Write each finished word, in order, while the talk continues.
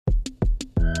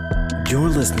You're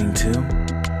listening to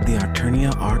the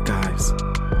Arternia Archives.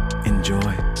 Enjoy.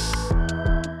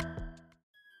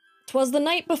 'Twas the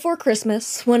night before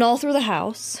Christmas, when all through the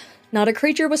house, not a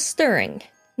creature was stirring,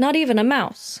 not even a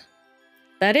mouse.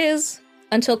 That is,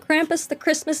 until Krampus the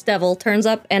Christmas devil turns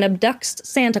up and abducts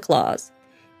Santa Claus,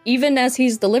 even as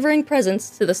he's delivering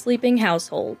presents to the sleeping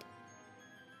household.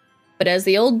 But as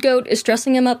the old goat is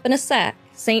dressing him up in a sack,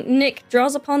 Saint Nick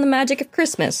draws upon the magic of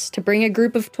Christmas to bring a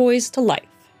group of toys to life.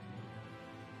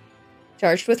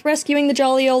 Charged with rescuing the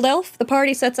jolly old elf, the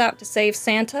party sets out to save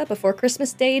Santa before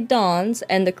Christmas Day dawns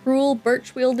and the cruel,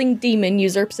 birch-wielding demon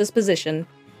usurps his position,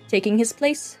 taking his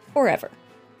place forever.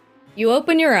 You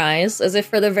open your eyes, as if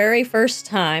for the very first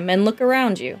time, and look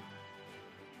around you.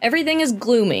 Everything is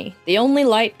gloomy, the only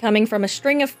light coming from a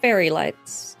string of fairy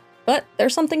lights, but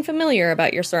there's something familiar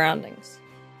about your surroundings.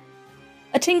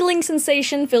 A tingling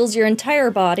sensation fills your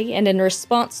entire body, and in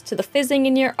response to the fizzing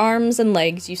in your arms and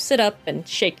legs, you sit up and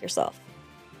shake yourself.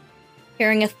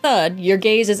 Hearing a thud, your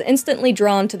gaze is instantly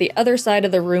drawn to the other side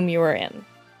of the room you are in.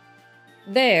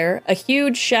 There, a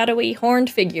huge, shadowy,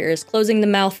 horned figure is closing the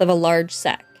mouth of a large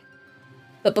sack.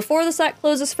 But before the sack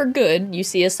closes for good, you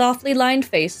see a softly lined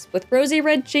face with rosy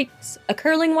red cheeks, a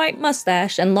curling white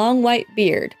mustache, and long white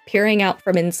beard peering out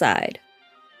from inside.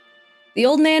 The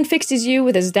old man fixes you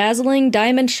with his dazzling,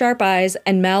 diamond-sharp eyes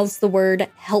and mouths the word,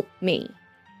 "Help me."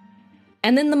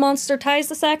 And then the monster ties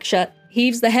the sack shut,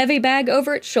 heaves the heavy bag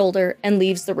over its shoulder, and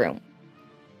leaves the room.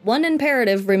 One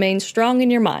imperative remains strong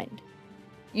in your mind.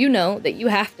 You know that you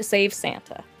have to save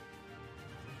Santa.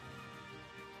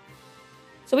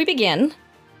 So we begin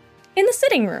in the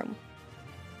sitting room.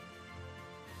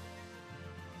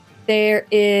 There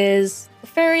is the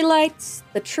fairy lights,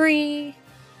 the tree,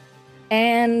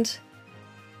 and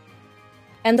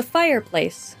the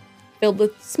fireplace filled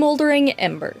with smoldering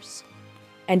embers.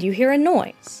 And you hear a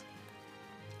noise.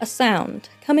 A sound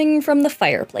coming from the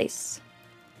fireplace.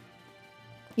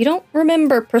 You don't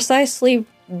remember precisely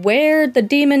where the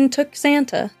demon took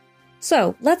Santa.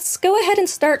 So, let's go ahead and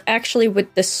start actually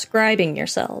with describing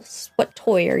yourselves. What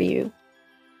toy are you?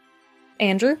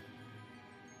 Andrew?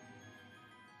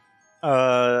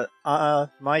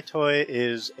 My toy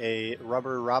is a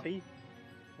rubber Robbie,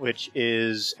 which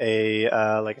is a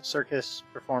circus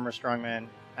performer strongman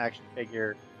action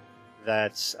figure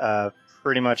that's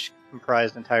pretty much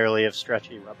comprised entirely of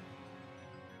stretchy rubber.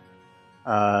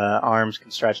 Arms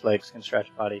can stretch, legs can stretch,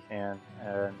 body can,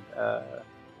 and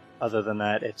other than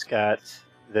that, it's got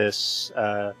this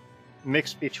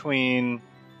mix between,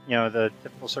 the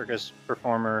typical circus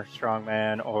performer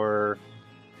strongman or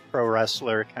pro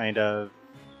wrestler kind of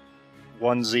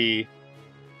onesie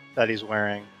that he's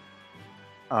wearing.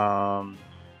 Otherwise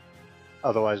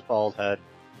bald head.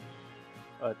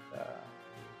 But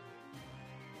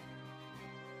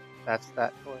that's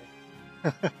that toy.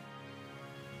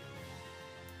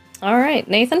 All right,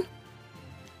 Nathan?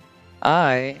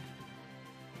 My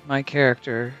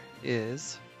character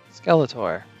is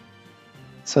Skeletor.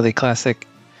 So the classic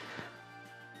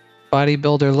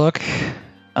bodybuilder look.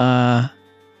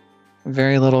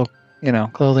 Very little,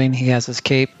 clothing. He has his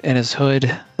cape and his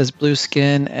hood, his blue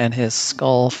skin, and his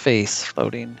skull face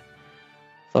floating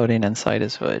inside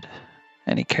his hood.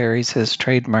 And he carries his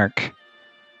trademark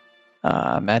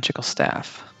magical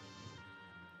staff.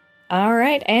 All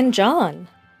right, and John?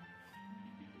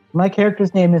 My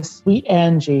character's name is Sweet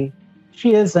Angie.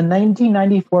 She is a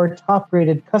 1994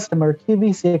 top-rated customer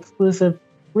QVC exclusive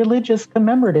religious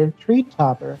commemorative tree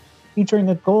topper featuring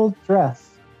a gold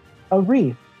dress, a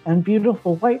wreath, and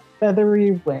beautiful white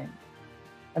feathery wing.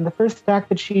 And the first act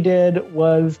that she did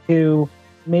was to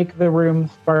make the room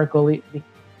sparkly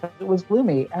because it was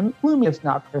gloomy, and gloomy is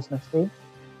not Christmassy.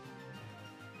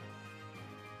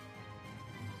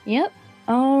 Yep.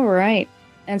 All right.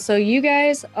 And so you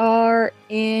guys are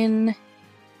in,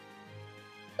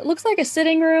 it looks like a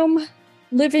sitting room,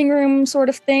 living room sort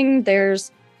of thing.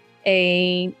 There's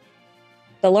the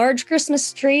large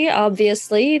Christmas tree,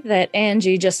 obviously, that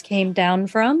Angie just came down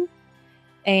from,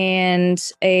 and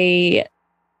a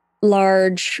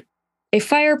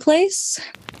fireplace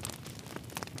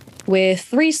with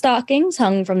 3 stockings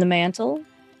hung from the mantle.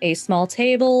 A small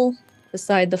table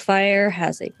beside the fire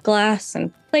has a glass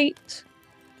and plate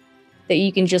that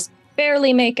you can just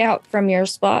barely make out from your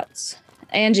spots.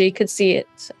 Angie could see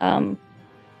it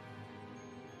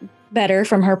better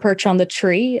from her perch on the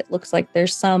tree. It looks like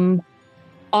there's some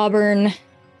auburn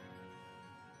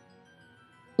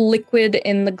liquid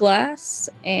in the glass,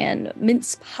 and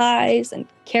mince pies and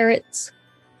carrots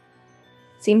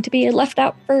seem to be left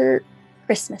out for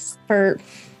Christmas, for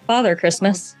Father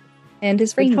Christmas and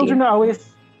his reindeer. The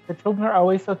children are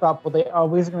always so thoughtful. They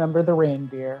always remember the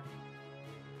reindeer.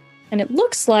 And it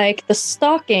looks like the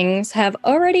stockings have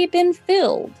already been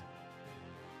filled.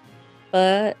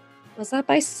 But was that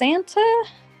by Santa?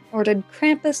 Or did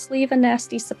Krampus leave a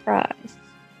nasty surprise?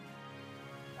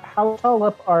 How tall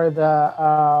up are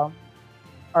the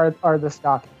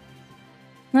stockings?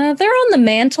 They're on the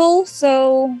mantle,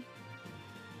 so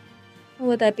what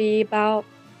would that be, about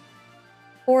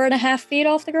 4.5 feet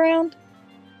off the ground?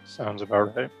 Sounds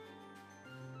about right.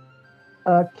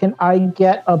 Can I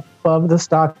get above the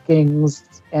stockings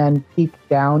and peek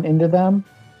down into them?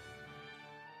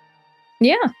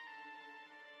 Yeah.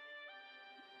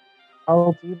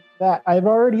 I'll do that. I've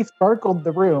already sparkled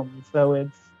the room, so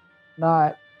it's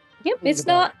not... Yep, it's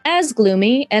not as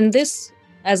gloomy, and this,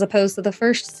 as opposed to the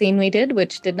first scene we did,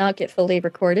 which did not get fully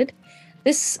recorded,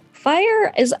 this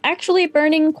fire is actually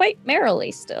burning quite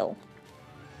merrily still.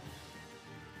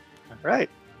 All right.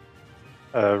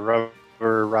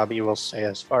 Robbie will stay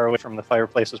as far away from the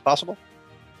fireplace as possible.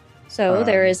 So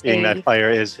there is being that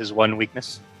fire is his one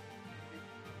weakness.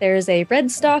 There is a red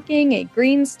stocking, a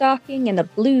green stocking, and a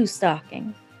blue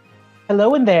stocking.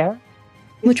 Hello in there.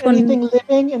 Is Which one? Anything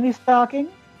living in these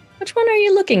stockings? Which one are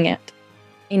you looking at?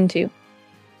 Into?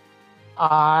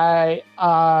 I'm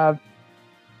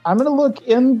gonna look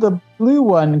in the blue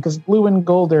one because blue and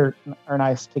gold are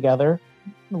nice together.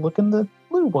 I'm gonna look in the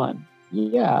blue one.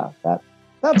 Yeah, that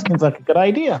seems like a good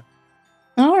idea.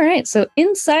 All right, so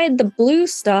inside the blue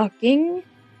stocking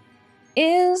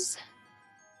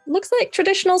looks like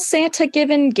traditional Santa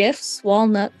given gifts,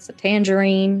 walnuts, a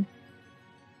tangerine,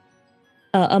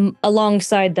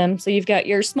 alongside them. So you've got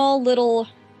your small little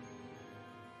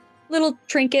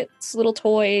trinkets, little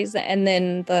toys, and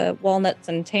then the walnuts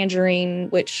and tangerine,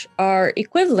 which are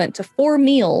equivalent to 4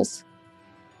 meals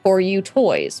for you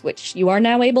toys, which you are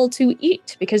now able to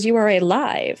eat because you are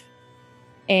alive.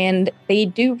 And they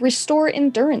do restore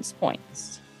endurance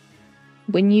points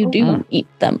when you do eat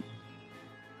them.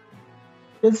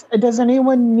 Does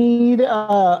anyone need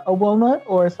a walnut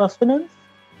or sustenance?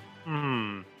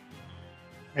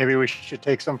 Maybe we should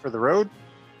take some for the road?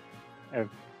 Because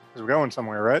we're going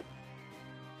somewhere, right?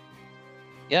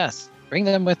 Yes, bring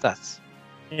them with us.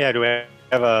 Yeah, do we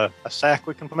have a sack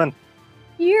we can put in?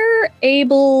 You're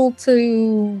able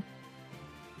to...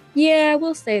 Yeah,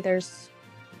 we'll say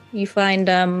you find...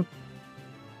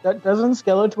 Doesn't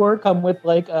Skeletor come with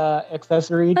like a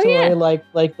accessory toy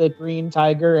like the green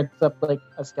tiger, except like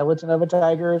a skeleton of a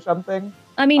tiger or something?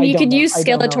 I mean, you could use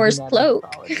Skeletor's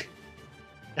cloak.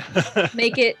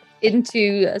 Make it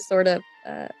into a sort of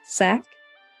sack.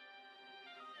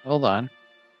 Hold on.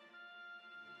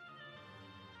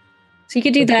 So you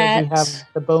could do that. We have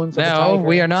the bones of the No, tiger.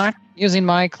 we are not using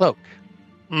my cloak.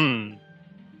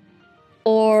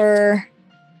 Or...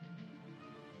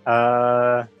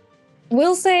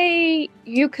 We'll say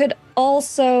you could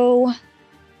also...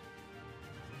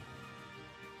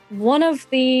 One of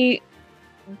the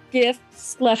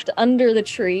gifts left under the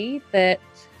tree that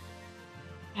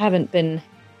haven't been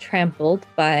trampled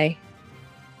by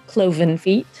cloven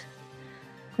feet.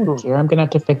 Oh dear, I'm gonna have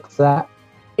to fix that.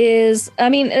 It's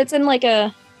in like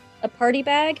a party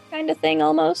bag kind of thing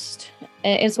almost.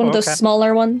 It's one of those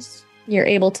smaller ones. You're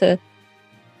able to...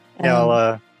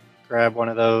 I'll grab one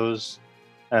of those.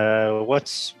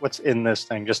 What's in this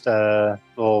thing? Just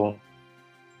little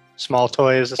small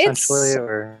toys, essentially,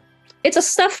 or it's a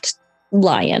stuffed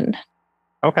lion.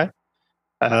 Okay.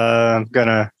 I'm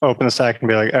gonna open the sack and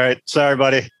be like, "All right, sorry,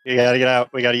 buddy, you gotta get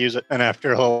out. We gotta use it." And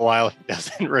after a little while, he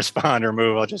doesn't respond or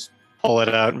move. I'll just pull it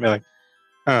out and be like,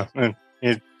 "Oh,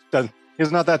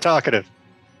 he's not that talkative."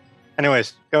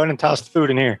 Anyways, go ahead and toss the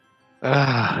food in here.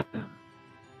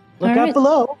 Look out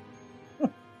below.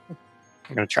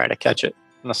 I'm gonna try to catch it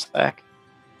in the sack.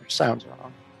 Which sounds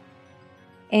wrong.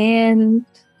 And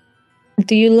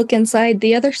do you look inside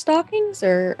the other stockings,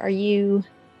 or are you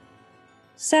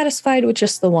satisfied with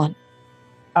just the one?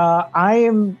 I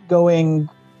am going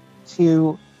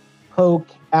to poke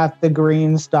at the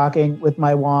green stocking with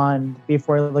my wand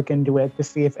before I look into it to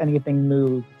see if anything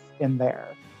moves in there.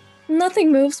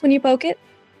 Nothing moves when you poke it.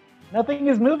 Nothing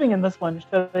is moving in this one.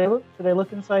 Should I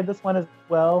look inside this one as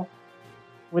well?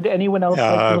 Would anyone else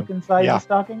like to look inside the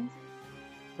stockings?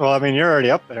 Well, I mean, you're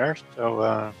already up there,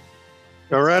 so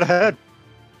go right ahead.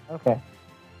 Okay.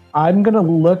 I'm going to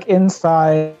look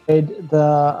inside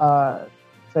the...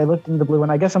 so I looked in the blue one.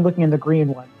 I guess I'm looking in the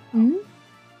green one. Mm-hmm.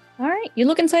 All right. You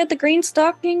look inside the green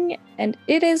stocking, and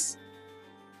it is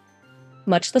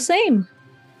much the same.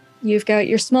 You've got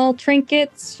your small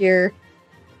trinkets, your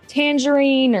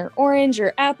tangerine or orange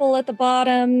or apple at the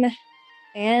bottom,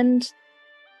 and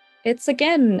it's,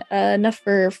 again, enough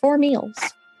for 4 meals.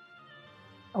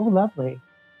 Oh, lovely.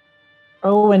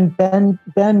 Oh, and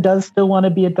Ben does still want to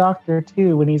be a doctor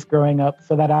too when he's growing up.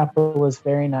 So that apple was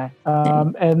very nice.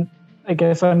 And I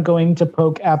guess I'm going to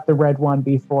poke at the red one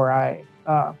before I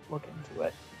look into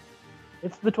it.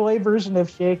 It's the toy version of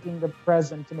shaking the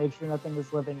present to make sure nothing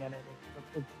is living in it.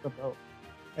 It's the poke.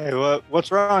 Hey,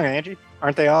 what's wrong, Angie?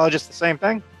 Aren't they all just the same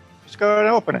thing? Just go and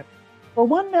open it. Well,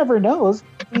 one never knows.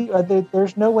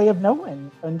 There's no way of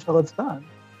knowing until it's done.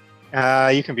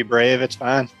 You can be brave. It's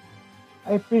fine.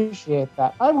 I appreciate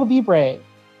that. I will be brave.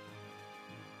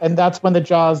 And that's when the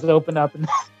jaws open up and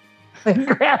they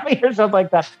grab me or something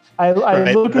like that. I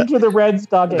Right. look into the red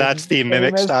stocking. That's the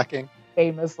mimic stocking.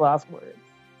 Famous last words.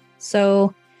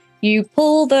 So you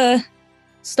pull the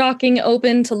stocking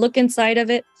open to look inside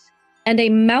of it, and a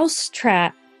mouse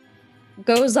trap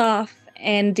goes off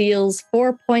and deals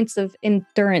 4 points of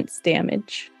endurance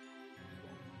damage.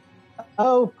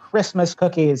 Oh, Christmas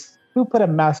cookies. Who put a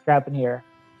mousetrap in here?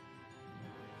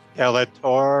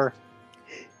 Skeletor.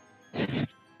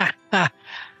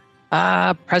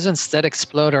 Presents that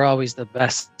explode are always the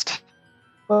best.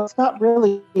 Well, it's not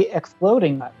really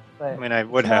exploding much, but I mean, I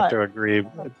would it's have not to agree. a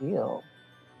big deal.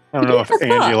 I don't know if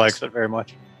Angie likes it very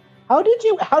much. How did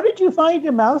you find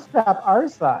your mousetrap our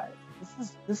size?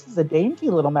 This is a dainty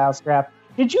little mousetrap.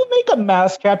 Did you make a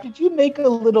mousetrap? Did you make a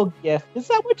little gift? Is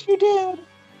that what you did?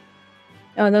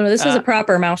 Oh, no, this is a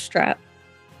proper mousetrap.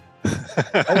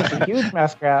 That is a huge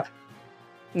mousetrap.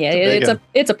 Yeah, It's a big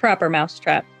it's a proper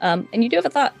mousetrap. And you do have a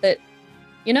thought that,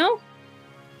 we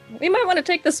might want to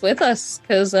take this with us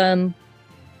because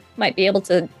might be able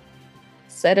to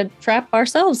set a trap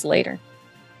ourselves later.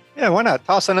 Yeah, why not?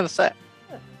 Toss into the set.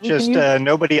 Just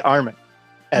nobody arm it.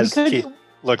 As Keith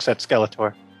looks at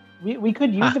Skeletor. We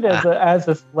could use it as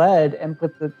a sled and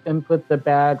put the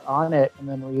bag on it and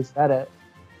then reset it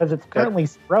because it's currently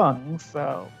sprung.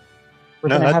 So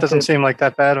no, that doesn't seem like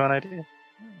that bad of an idea.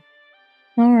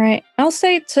 All right, I'll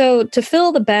say to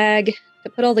fill the bag, to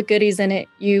put all the goodies in it,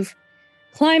 you've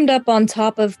climbed up on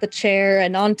top of the chair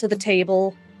and onto the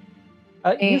table.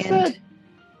 You said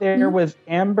there was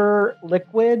amber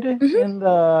liquid in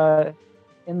the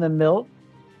milk,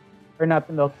 or not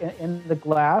the milk, in the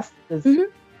glass.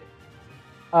 Look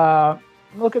at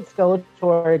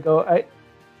Skeletor.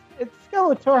 It's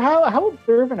Skeletor. How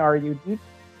observant are you?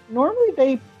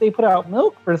 Normally they put out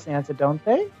milk for Santa, don't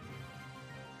they?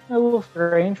 A little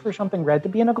strange for something red to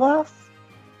be in a glass.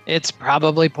 It's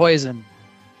probably poison.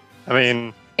 I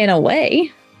mean, in a way,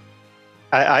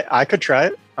 I could try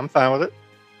it. I'm fine with it.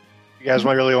 If you guys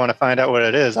really want to find out what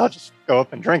it is, I'll just go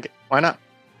up and drink it. Why not?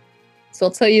 So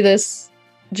I'll tell you this,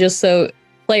 just so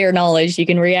player knowledge, you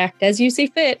can react as you see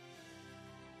fit.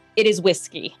 It is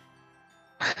whiskey.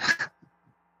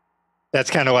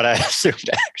 That's kind of what I assumed,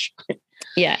 actually.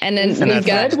 Yeah, and then And we've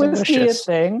got Red whiskey a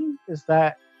thing? Is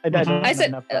that? I don't know I said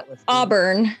enough about whiskey.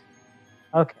 Auburn.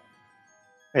 Okay.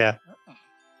 Yeah.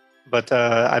 But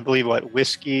I believe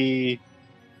whiskey,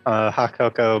 hot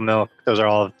cocoa, milk, those are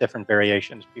all different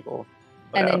variations people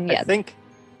put And out. then, yeah. I think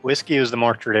whiskey is the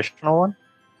more traditional one.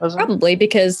 Probably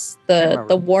because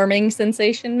the warming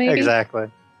sensation, maybe.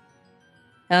 Exactly.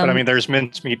 But I mean, there's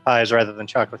mincemeat pies rather than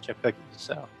chocolate chip cookies.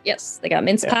 So yes, they got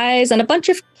mince pies and a bunch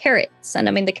of carrots. And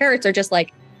I mean, the carrots are just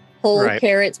like whole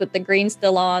carrots with the green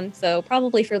still on. So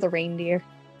probably for the reindeer.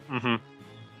 Mm-hmm.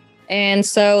 And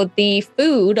so the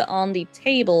food on the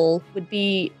table would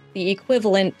be the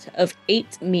equivalent of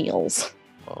 8 meals.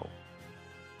 Whoa. All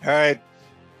right.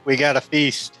 We got a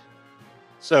feast.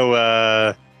 So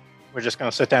we're just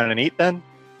going to sit down and eat then?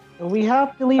 We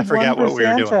have to leave one for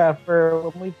Santa for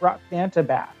when we brought Santa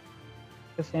back.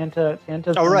 Because Santa's.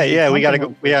 Oh right, yeah, we gotta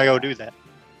go do that.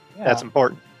 Yeah. That's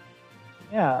important.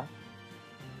 Yeah.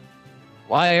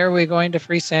 Why are we going to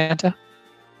free Santa?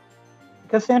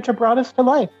 Because Santa brought us to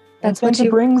life. That's and Santa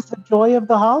brings the joy of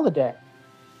the holiday.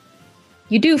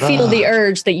 You do feel the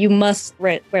urge that you must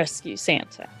rescue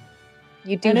Santa.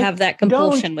 You do have that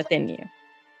compulsion within you.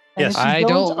 Yes, I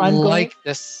don't like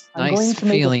this nice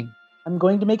feeling. I'm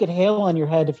going to make it hail on your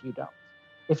head if you don't.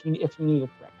 If you need a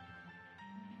threat.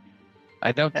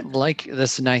 I don't like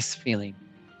this nice feeling.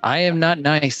 I am not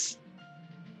nice.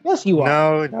 Yes, you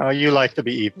are. No, you like to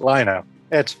be evil. I know.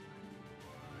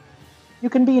 You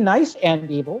can be nice and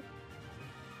evil.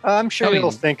 I'm sure you'll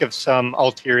think of some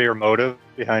ulterior motive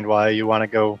behind why you want to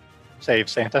go save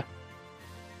Santa.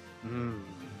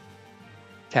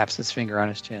 Taps his finger on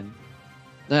his chin.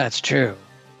 That's true.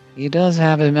 He does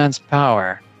have immense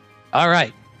power. All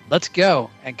right, let's go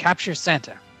and capture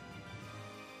Santa.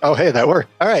 Oh, hey, that worked.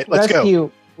 All right, let's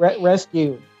go.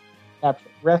 Rescue. Capture.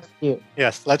 Rescue.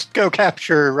 Yes, let's go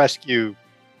capture, rescue,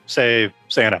 save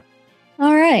Santa.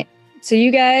 All right. So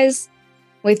you guys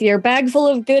with your bag full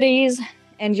of goodies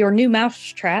and your new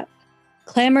mousetrap,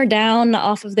 clamber down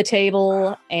off of the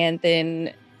table and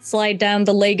then slide down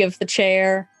the leg of the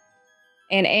chair.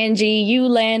 And Angie, you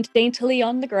land daintily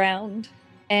on the ground,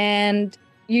 and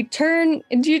you turn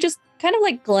and you just kind of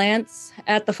like glance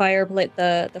at the fireplace,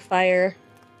 the fire.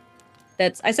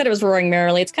 I said it was roaring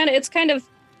merrily. It's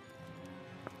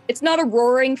not a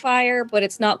roaring fire, but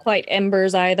it's not quite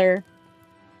embers either.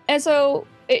 And so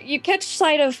you catch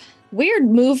sight of weird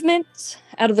movement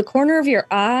out of the corner of your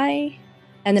eye,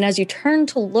 and then as you turn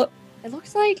to look, it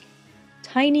looks like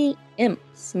tiny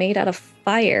imps made out of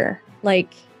fire,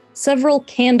 like several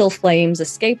candle flames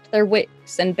escaped their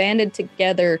wicks and banded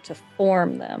together to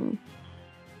form them.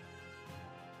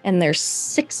 And there's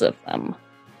 6 of them.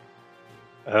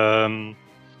 So,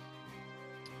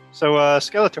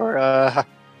 Skeletor,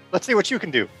 let's see what you can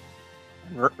do.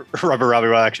 Rubber Robbie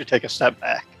will actually take a step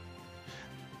back.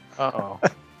 Uh-oh.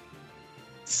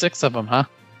 6 of them, huh?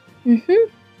 Mm-hmm.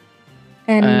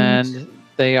 And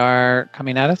they are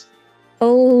coming at us?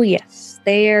 Oh, yes.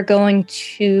 They are going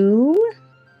to...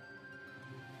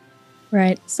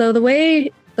 Right. So the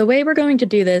way we're going to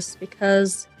do this,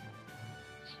 because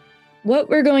what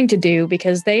we're going to do,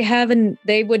 because they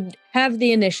would have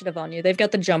the initiative on you. They've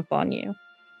got the jump on you.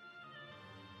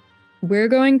 We're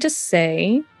going to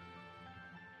say,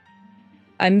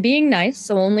 I'm being nice,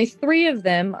 so only 3 of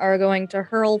them are going to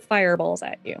hurl fireballs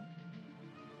at you.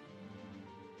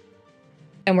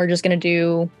 And we're just going to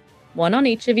do 1 on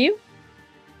each of you.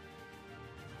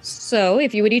 So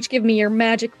if you would each give me your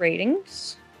magic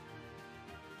ratings.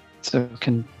 So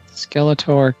can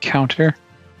Skeletor counter?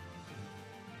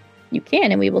 You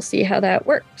can, and we will see how that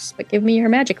works. But give me your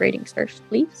magic ratings first,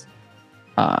 please.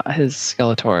 His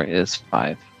Skeletor is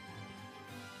 5.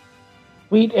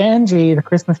 Sweet Angie, the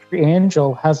Christmas tree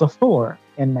angel, has a 4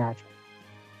 in magic.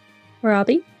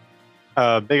 Robbie?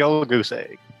 Big old goose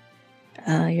egg.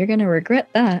 You're going to regret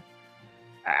that.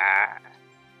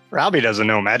 Robbie doesn't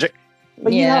know magic.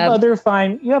 But you have other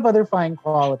fine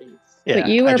qualities.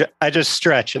 Yeah, but I just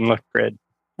stretch and look good.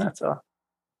 That's all.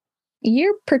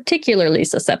 You're particularly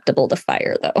susceptible to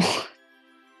fire, though.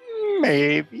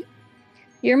 Maybe.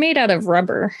 You're made out of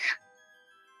rubber.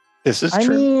 This is true. I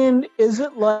mean, is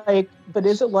it like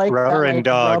rubber and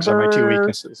dogs are my 2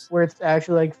 weaknesses? Where it's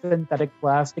actually like synthetic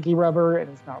plasticky rubber and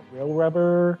it's not real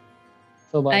rubber?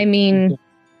 So like, I mean,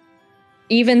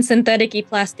 even synthetic-y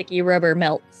plasticky rubber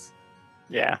melts.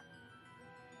 Yeah.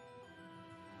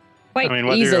 Quite I mean,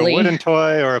 whether easily. you're a wooden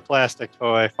toy or a plastic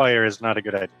toy, fire is not a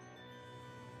good idea.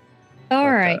 All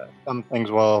right. Some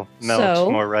things will melt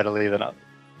more readily than others.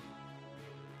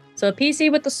 So a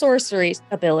PC with the sorcery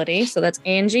ability, so that's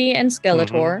Angie and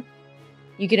Skeletor.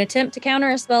 You can attempt to counter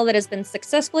a spell that has been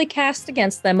successfully cast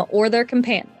against them or their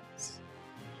companions.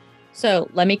 So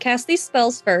let me cast these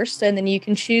spells first, and then you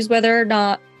can choose whether or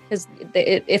not, because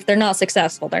if they're not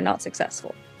successful, they're not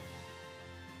successful.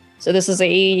 So this is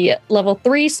a level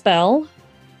 3 spell.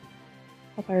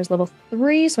 Hellfire's level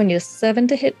 3, so I need a 7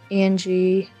 to hit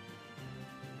Angie.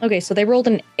 Okay, so they rolled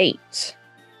an 8.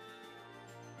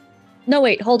 No,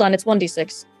 wait, hold on, it's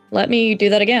 1d6. Let me do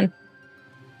that again.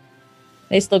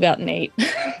 They still got an 8.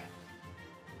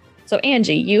 So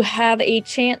Angie, you have a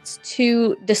chance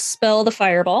to dispel the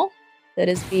fireball that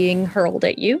is being hurled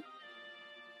at you.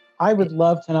 I would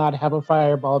love to not have a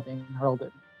fireball being hurled at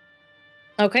me.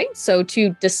 Okay, so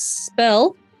to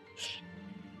dispel,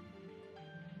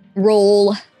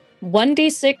 roll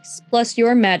 1d6 plus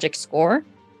your magic score.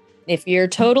 If your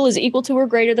total is equal to or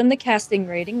greater than the casting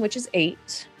rating, which is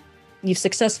 8, you've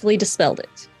successfully dispelled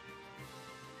it.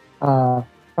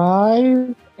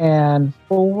 5 and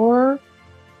 4.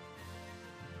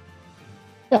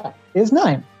 Yeah, is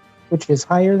 9, which is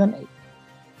higher than 8.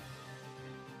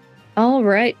 All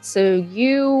right, so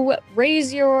you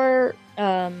raise your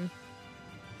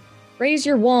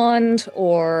wand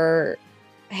or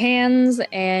hands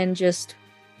and just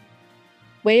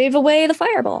wave away the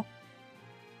fireball.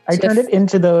 I turned it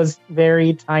into those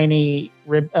very tiny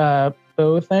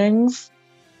bow things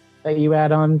that you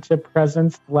add on to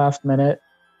presents last minute.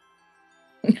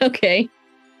 Okay.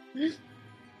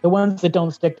 The ones that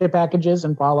don't stick to packages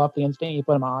and fall off the instant you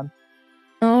put them on.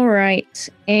 All right.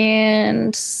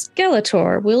 And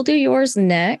Skeletor, we'll do yours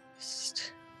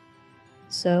next.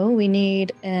 So we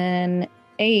need an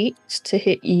 8 to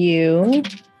hit you.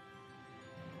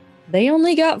 They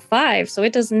only got 5, so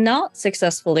it does not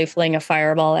successfully fling a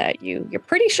fireball at you. You're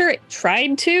pretty sure it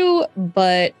tried to,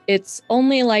 but it's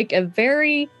only like a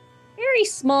very, very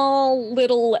small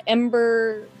little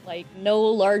ember, like no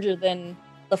larger than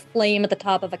the flame at the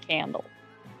top of a candle.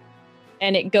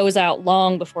 And it goes out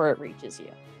long before it reaches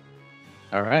you.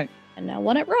 All right. And now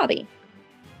one at Robbie.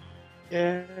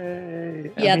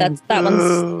 Yay! Yeah, that one's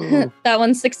boo. that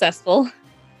one's successful.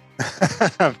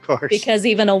 Of course. Because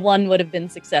even a 1 would have been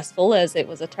successful, as it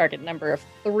was a target number of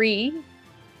 3,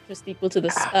 just equal to the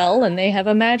spell, and they have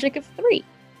a magic of 3.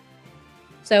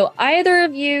 So either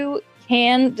of you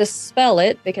can dispel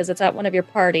it because it's at one of your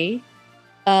party.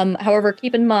 However,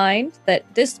 keep in mind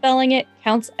that dispelling it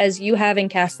counts as you having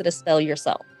casted a spell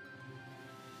yourself.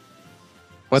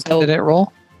 What did it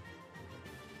roll?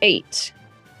 8.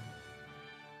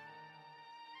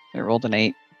 It rolled an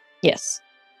 8. Yes.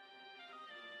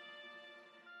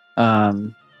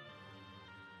 Um,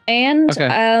 And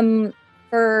Okay.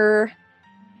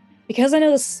 because I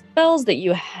know the spells that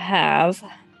you have,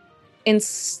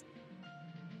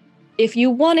 if you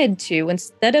wanted to,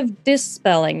 instead of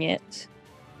dispelling it,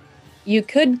 you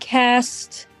could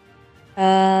cast,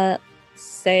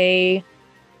 say,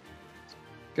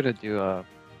 gonna do a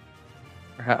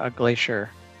glacier.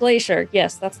 Glacier.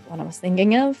 Yes, that's the one I was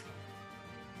thinking of.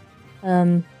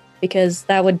 Because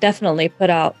that would definitely put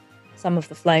out some of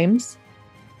the flames.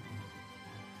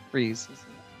 Freeze,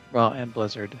 well, and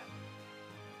blizzard.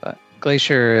 But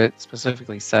glacier it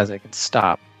specifically says it can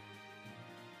stop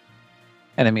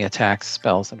enemy attacks,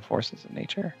 spells, and forces of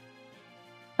nature.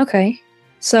 Okay.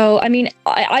 So, I mean,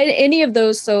 any of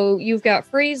those, so you've got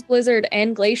freeze, blizzard,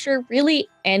 and glacier, really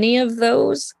any of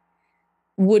those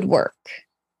would work.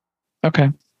 Okay.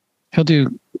 He'll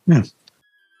do.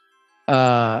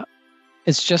 Yeah.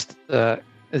 It's just the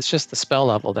spell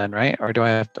level then, right? Or do I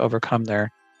have to overcome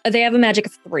their? They have a magic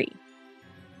of 3.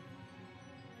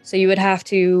 So you would have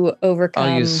to overcome.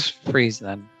 I'll use freeze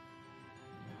then.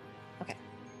 Okay.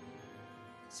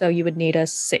 So you would need a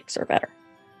 6 or better.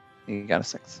 You got a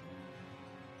 6.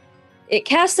 It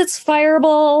casts its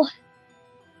fireball,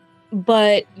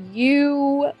 but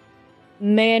you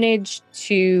manage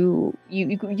to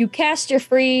you cast your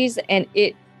freeze, and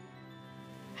it.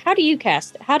 How do you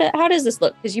cast it? How does this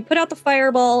look? Because you put out the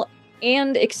fireball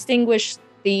and extinguish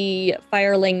the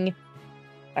emberling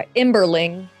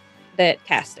that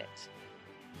cast it.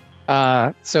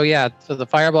 So the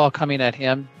fireball coming at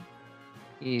him,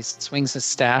 he swings his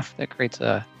staff that creates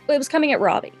a. It was coming at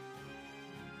Robbie.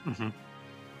 Mm-hmm.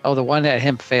 Oh, the one at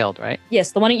him failed, right?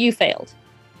 Yes, the one at you failed.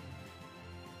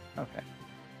 Okay.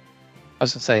 I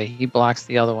was gonna say he blocks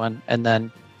the other one, and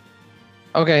then.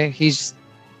 Okay, he just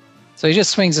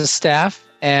swings his staff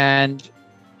and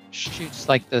shoots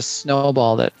like this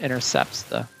snowball that intercepts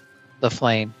the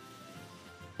flame.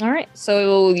 All right,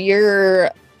 so your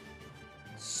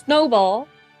snowball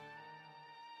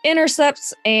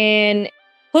intercepts and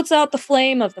puts out the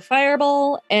flame of the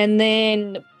fireball, and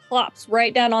then plops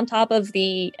right down on top of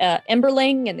the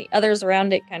emberling, and the others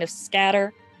around it kind of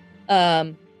scatter.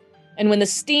 And when the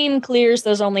steam clears,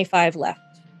 there's only 5 left.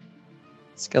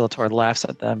 Skeletor laughs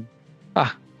at them.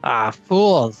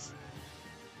 Fools!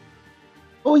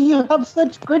 Oh, you have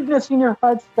such goodness in your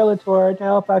heart, Skeletor, to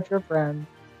help out your friends.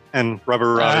 And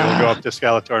Rubber Robbie will go up to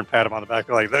Skeletor and pat him on the back,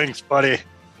 like, "Thanks, buddy."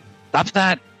 Stop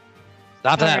that!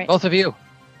 Stop that, right. both of you!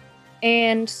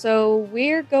 And so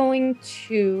we're going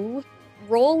to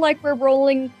roll like we're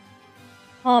rolling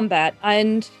combat.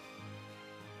 And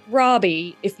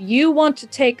Robbie, if you want to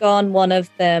take on one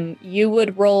of them, you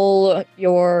would roll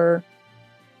your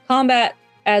combat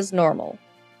as normal.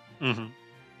 Mm-hmm.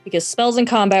 Because spells and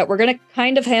combat, we're going to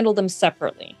kind of handle them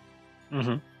separately.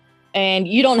 Mm-hmm. And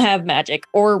you don't have magic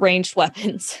or ranged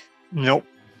weapons. Nope.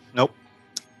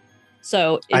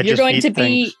 So if I you're just going eat to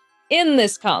be things. in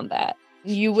this combat,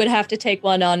 you would have to take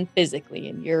one on physically,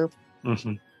 and you're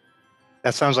Mm-hmm.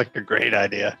 That sounds like a great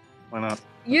idea. Why not?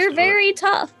 you're Let's do very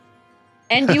tough.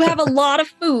 And you have a lot of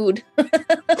food.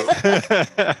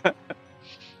 it.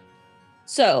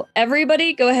 So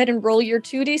everybody go ahead and roll your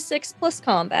 2d6 plus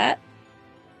combat.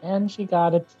 And she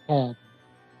got a 10.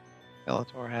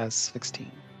 Skeletor has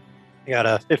 16. I got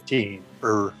a 15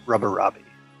 for Rubber Robbie.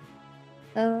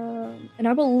 And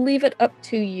I will leave it up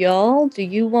to y'all. Do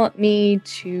you want me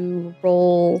to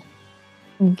roll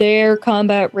their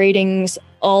combat ratings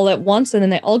all at once and then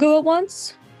they all go at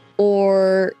once?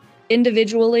 Or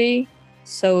individually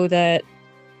so that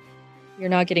you're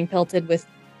not getting pelted with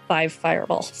 5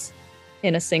 fireballs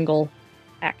in a single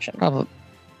action?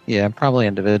 Probably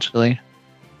individually.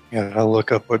 Yeah, I'll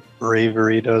look up what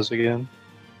bravery does again.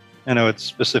 I know it's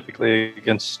specifically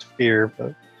against fear,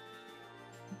 but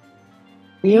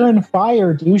Fear and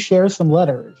fire do share some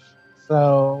letters.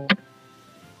 So,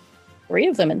 3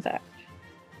 of them, in fact.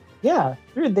 yeah,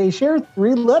 they share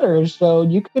 3 letters. So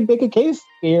you could make a case.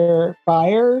 Fear,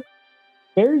 fire,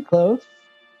 very close.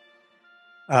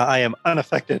 I am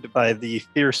unaffected by the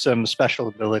fearsome special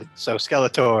ability. So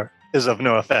Skeletor, is of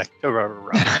no effect to Rubber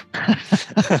Robbie.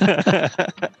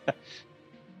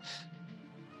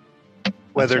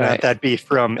 Whether or That's not right. that be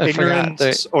from I forgot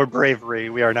ignorance or bravery,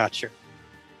 we are not sure.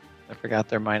 I forgot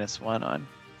they're -1 on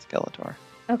Skeletor.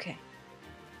 Okay.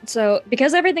 So,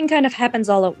 because everything kind of happens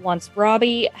all at once,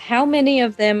 Robbie, how many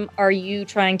of them are you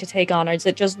trying to take on? Or is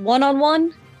it just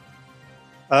one-on-one?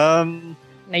 Now,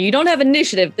 you don't have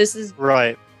initiative. This is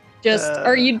Right. just...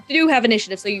 or you do have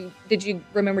initiative, so did you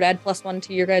remember to add +1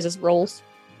 to your guys' rolls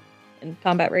and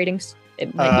combat ratings?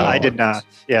 It might be I all did of not. those.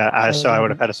 Yeah, so I would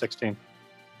have had a 16.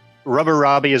 Rubber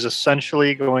Robbie is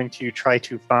essentially going to try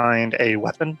to find a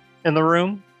weapon in the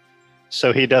room,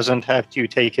 so he doesn't have to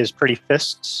take his pretty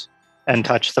fists and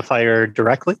touch the fire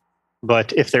directly.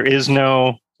 But if there is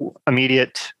no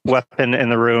immediate weapon in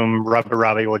the room, Rubber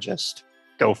Robbie will just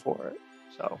go for it.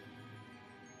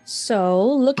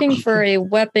 So, looking for a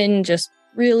weapon just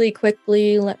really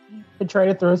quickly. To try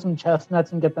to throw some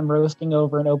chestnuts and get them roasting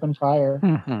over an open fire.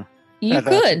 Mm-hmm. You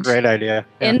That's a could. great idea.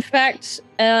 Yeah. In fact,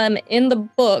 in the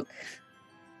book,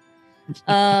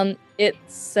 it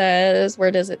says, where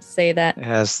does it say that? It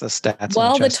has the stats.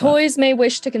 While on the chestnut. toys may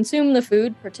wish to consume the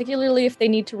food, particularly if they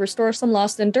need to restore some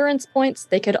lost endurance points,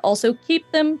 they could also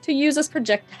keep them to use as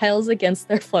projectiles against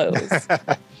their foes.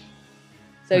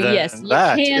 So yes, you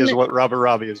that can. is what Rubber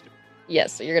Robbie is doing.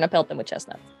 Yes, so you're gonna pelt them with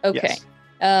chestnuts. Okay.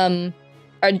 Yes.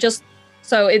 Or just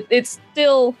so it's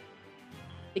still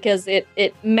because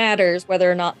it matters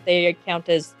whether or not they count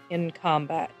as in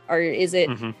combat, or is it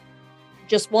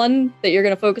just one that you're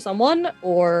gonna focus on one,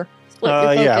 or split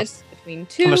your focus between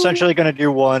two? I'm essentially going to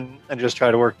do one and just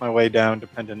try to work my way down,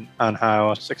 depending on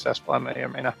how successful I may or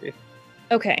may not be.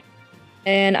 Okay.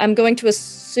 And I'm going to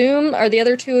assume, are the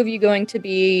other two of you going to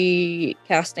be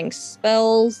casting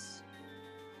spells?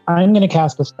 I'm going to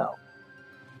cast a spell.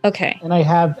 Okay. And I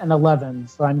have an 11,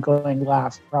 so I'm going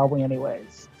last probably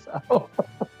anyways. So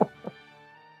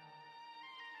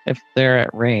If they're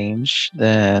at range,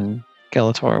 then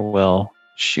Skeletor will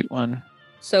shoot one.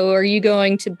 So are you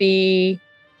going to be...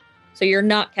 So you're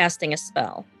not casting a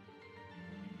spell?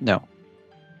 No.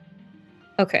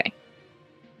 Okay.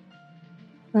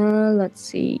 Let's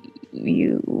see.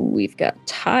 We've got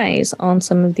ties on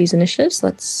some of these initiatives.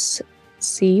 Let's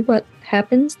see what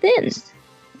happens then.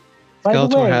 by the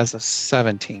Skeletor way, has a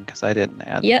 17 because I didn't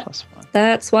add Yep. the +1.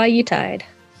 That's why you tied.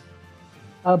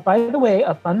 by the way,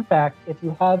 a fun fact: if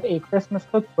you have a Christmas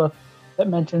cookbook that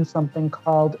mentions something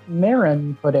called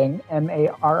marron pudding,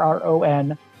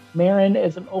 marron, marron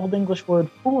is an Old English word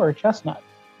for chestnut.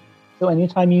 So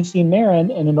anytime you see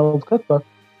marron in an old cookbook,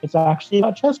 it's actually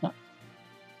about chestnut.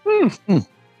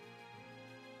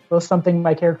 Both something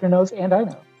my character knows and I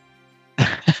know. Okay.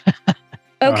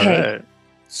 All right.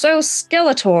 So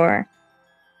Skeletor,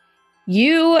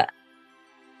 we're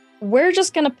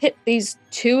just going to pit these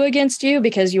two against you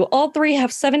because you all three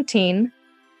have 17.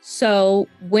 So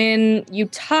when you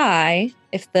tie,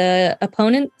 if the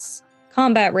opponent's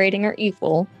combat rating are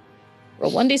equal,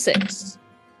 roll 1d6.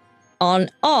 On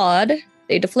odd,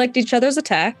 they deflect each other's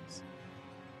attacks.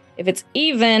 If it's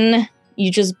even,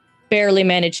 you just barely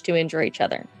manage to injure each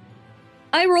other.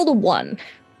 I rolled a 1.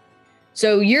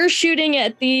 So you're shooting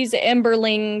at these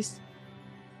Emberlings,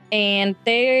 and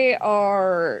they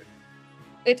are...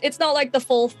 It's not like the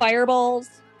full fireballs,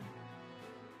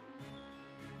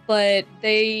 but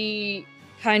they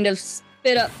kind of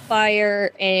spit up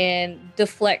fire and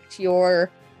deflect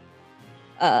your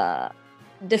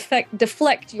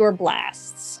deflect your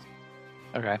blasts.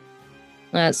 Okay.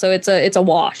 So it's a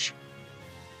wash.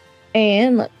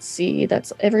 And let's see,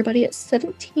 that's everybody at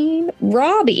 17.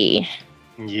 Robbie,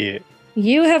 Yeah.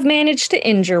 you have managed to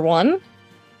injure one.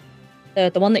 The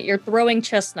one that you're throwing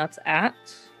chestnuts at.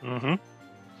 Mm-hmm.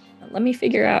 Let me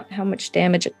figure out how much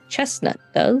damage a chestnut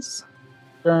does.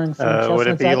 Throwing some Would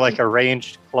it chestnuts be at like you. a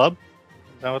ranged club?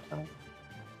 Is that what's in it?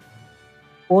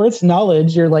 Or it's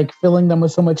knowledge. You're like filling them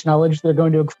with so much knowledge they're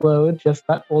going to explode. Just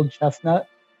that old chestnut.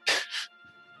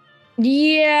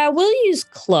 Yeah, we'll use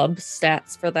club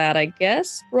stats for that, I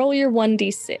guess. Roll your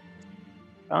 1d6.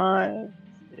 5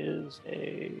 is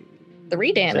a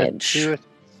 3 damage. 2 or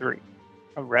 3.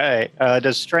 All right.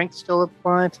 Does strength still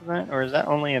apply to that, or is that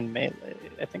only in melee?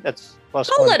 I think that's +1.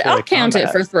 I'll count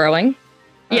it for throwing.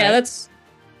 Yeah, Alright. that's...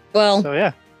 Well, So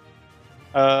yeah.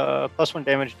 +1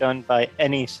 damage done by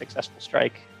any successful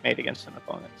strike made against an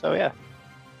opponent. So yeah.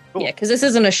 Cool. yeah, because this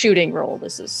isn't a shooting roll.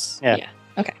 This is... Yeah.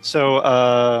 Okay.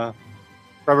 So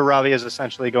Rubber Robbie is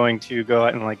essentially going to go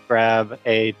out and like grab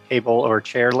a table or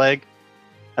chair leg,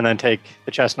 and then take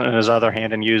the chestnut in his other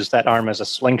hand and use that arm as a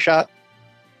slingshot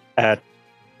at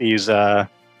these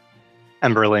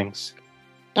Emberlings.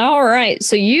 All right,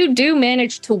 so you do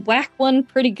manage to whack one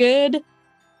pretty good,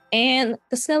 and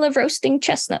the smell of roasting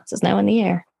chestnuts is now in the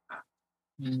air.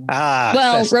 Ah,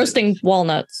 Well, festive. roasting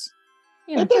walnuts.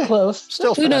 You know, They're close.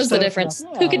 Still who knows the festive. difference?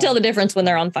 Yeah. Who can tell the difference when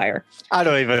they're on fire? I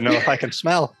don't even know if I can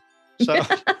smell. So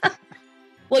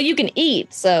Well, you can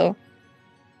eat, so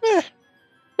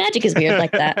magic is weird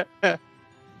like that.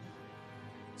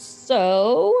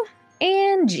 So,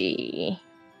 Angie.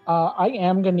 I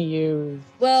am going to use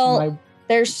Well, my.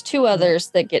 there's two others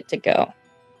that get to go.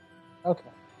 Okay.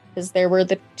 Because there were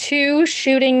the two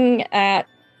shooting at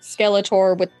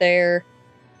Skeletor with their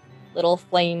little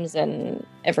flames and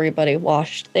everybody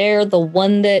washed there. The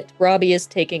one that Robbie is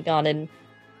taking on in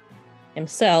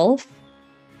himself.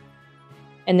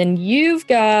 And then you've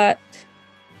got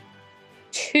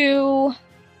two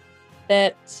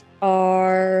that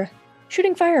are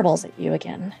shooting fireballs at you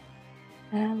again.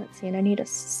 Let's see, and I need a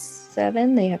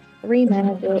 7. They have 3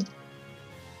 magic.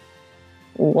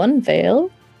 1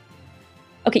 fail.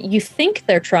 Okay, you think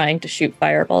they're trying to shoot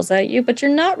fireballs at you, but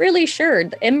you're not really sure.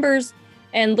 The embers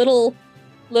and little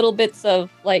bits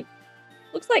of, like,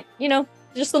 looks like, you know,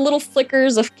 just the little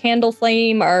flickers of candle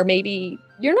flame are maybe,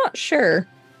 you're not sure.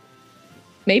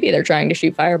 Maybe they're trying to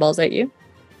shoot fireballs at you.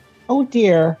 Oh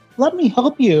dear, let me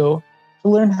help you to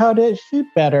learn how to shoot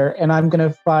better. And I'm going to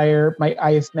fire my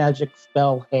ice magic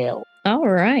spell, Hail, All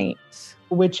right.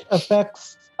 which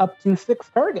affects up to 6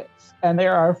 targets. And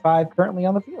there are 5 currently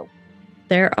on the field.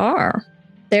 There are.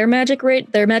 Their magic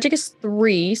is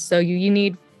 3, so you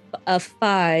need a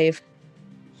 5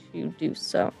 to do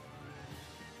so.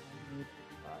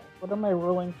 What am I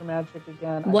rolling for magic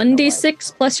again? I don't know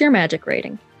 1d6 plus your magic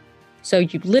rating. So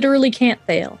you literally can't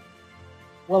fail.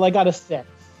 Well, I got a 6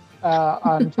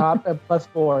 on top of plus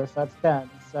 4, so that's 10.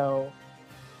 So,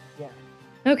 yeah.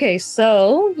 Okay,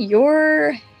 so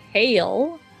your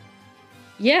hail.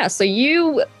 Yeah, so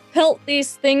you pelt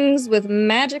these things with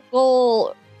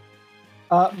magical.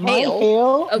 My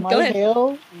hail, Oh, go ahead.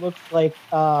 hail looks like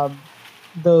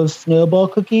those snowball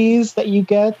cookies that you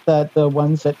get, the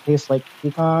ones that taste like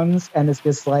pecans, and it's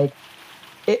just like,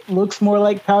 it looks more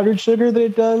like powdered sugar than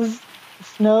it does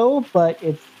snow, but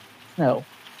it's snow.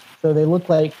 So they look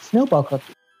like snowball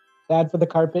cookies. Bad for the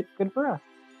carpet, good for us.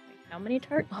 How many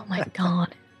targets? Oh my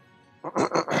god.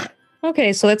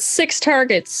 Okay, so that's 6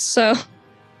 targets, so.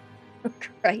 Oh,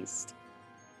 Christ.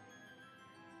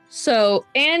 So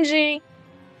Angie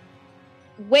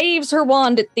waves her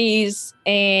wand at these,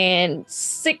 and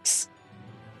 6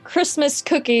 Christmas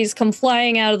cookies come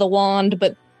flying out of the wand,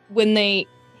 but when they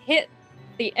hit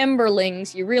the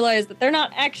emberlings, you realize that they're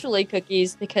not actually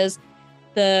cookies because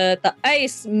the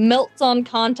ice melts on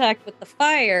contact with the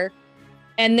fire,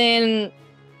 and then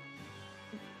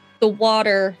the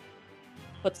water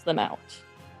puts them out.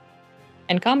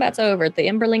 And combat's over. The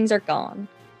emberlings are gone.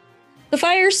 The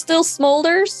fire still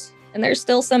smolders, and there's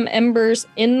still some embers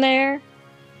in there.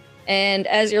 And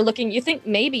as you're looking, you think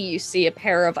maybe you see a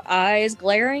pair of eyes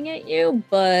glaring at you,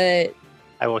 but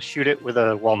I will shoot it with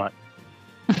a walnut.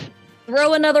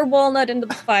 throw another walnut into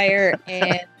the fire,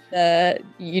 and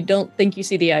you don't think you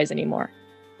see the eyes anymore.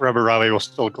 Rubber Robbie will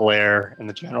still glare in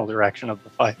the general direction of the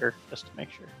fire, just to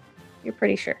make sure. You're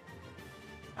pretty sure.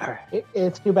 All right.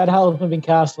 It's too bad Howl's Moving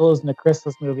Castle isn't a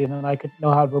Christmas movie, and then I could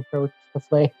know how to approach the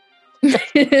flame.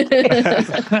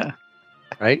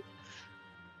 Right?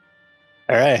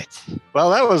 All right.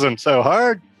 Well, that wasn't so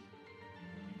hard.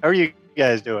 How are you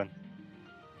guys doing?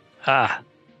 Ah,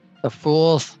 the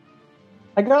fools.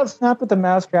 I got snapped with the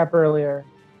mousetrap earlier.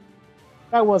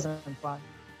 That wasn't fun.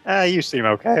 You seem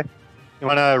okay. You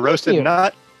want a roasted you.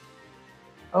 nut?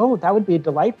 Oh, that would be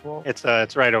delightful. It's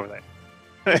right over there.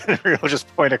 We'll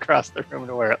just point across the room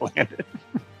to where it landed.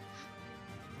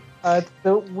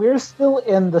 So we're still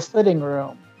in the sitting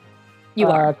room. You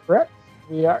are. Correct?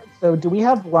 We are. So do we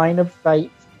have line of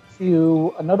sight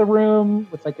to another room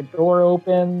with like a door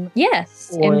open? Yes.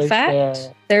 Or In is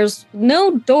fact, there's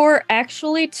no door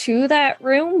actually to that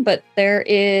room, but there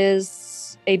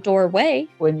is a doorway.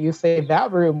 When you say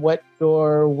that room, what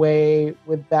doorway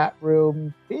would that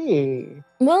room be?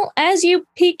 Well, as you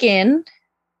peek in,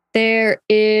 there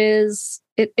is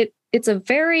it's a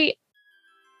very,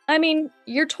 I mean,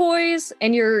 your toys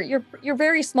and you're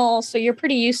very small, so you're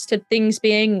pretty used to things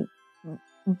being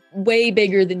way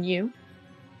bigger than you.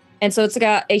 And so it's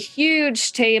got a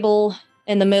huge table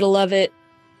in the middle of it.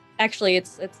 Actually,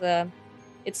 it's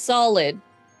solid,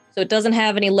 so it doesn't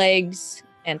have any legs,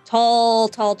 and tall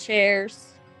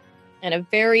chairs, and a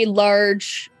very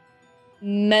large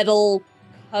metal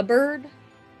cupboard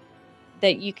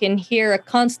that you can hear a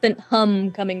constant hum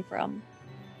coming from,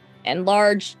 and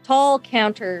large, tall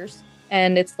counters,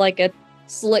 and it's like a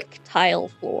slick tile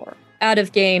floor. Out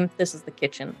of game, this is the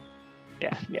kitchen.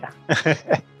 Yeah.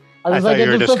 I was thought like, you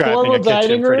were is this a describing formal a kitchen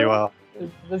dining pretty room? well. Is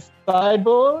this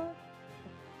sideboard?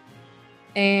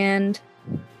 And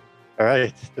All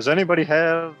right. Does anybody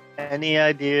have any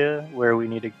idea where we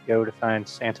need to go to find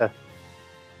Santa?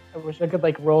 I wish I could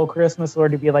like roll Christmas lore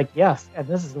to be like, yes, and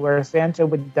this is where Santa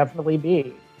would definitely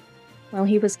be. well,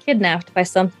 he was kidnapped by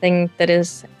something that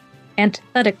is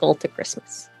antithetical to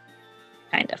Christmas.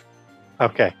 Kind of.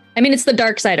 Okay. I mean, it's the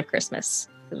dark side of Christmas.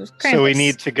 It was So we Krampus.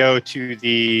 need to go to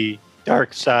the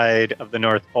dark side of the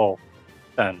North Pole,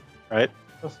 then, right?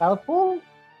 The South Pole?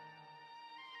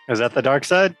 Is that the dark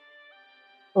side?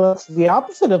 Well, it's the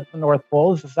opposite of the North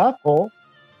Pole, is the South Pole.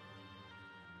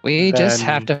 We just Then-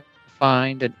 have to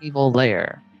find an evil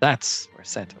lair. That's where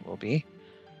Santa will be.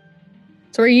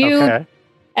 So are you, Okay.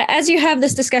 as you have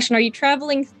this discussion, are you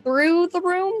traveling through the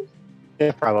room?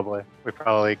 Yeah, probably. We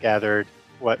probably gathered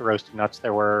what roasted nuts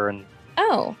there were and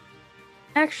Oh,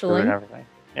 food actually. and everything.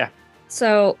 Yeah.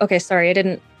 So, okay, sorry,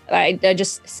 I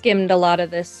just skimmed a lot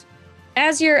of this.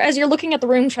 As you're looking at the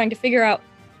room trying to figure out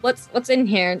what's in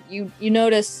here, you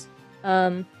notice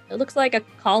it looks like a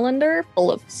colander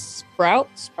full of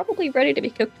sprouts, probably ready to be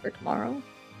cooked for tomorrow.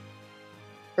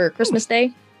 For Christmas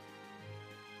Day.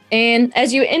 And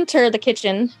as you enter the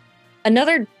kitchen,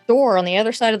 another door on the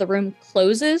other side of the room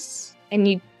closes, and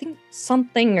you think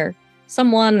something or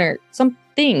someone or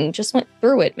something just went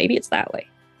through it. Maybe it's that way.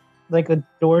 Like a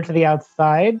door to the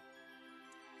outside.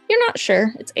 You're not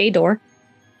sure. It's a door.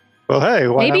 Well, hey,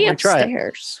 why Maybe don't we try it?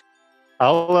 upstairs.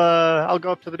 I'll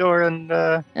go up to the door and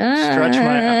stretch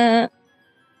my.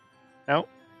 Nope.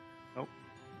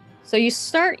 So you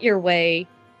start your way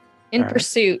in Alright.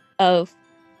 pursuit of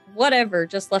whatever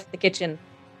just left the kitchen.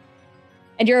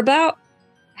 And you're about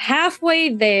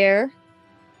halfway there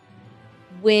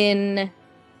when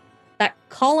that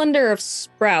colander of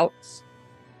sprouts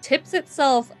tips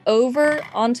itself over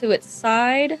onto its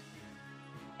side,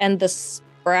 and the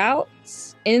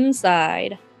sprouts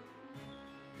inside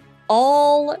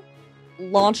all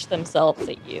launch themselves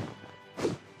at you.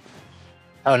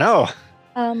 Oh no!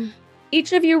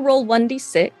 Each of you roll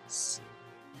 1d6.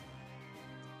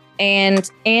 And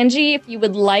Angie, if you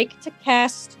would like to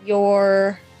cast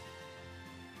your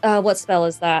what spell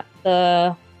is that?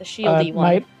 The shieldy one.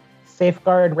 My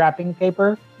safeguard wrapping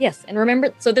paper. Yes, and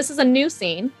remember, so this is a new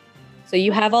scene. So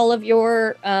you have all of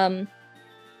your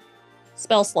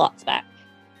spell slots back.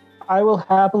 I will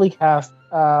happily cast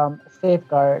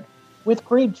safeguard with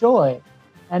great joy.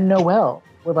 And Noelle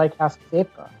would like cast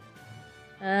safeguard.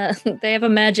 They have a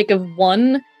magic of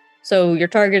 1, so your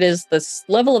target is the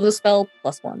level of the spell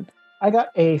plus 1. I got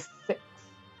a 6.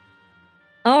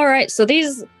 All right, so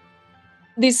these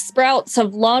sprouts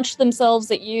have launched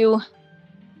themselves at you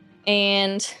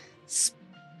and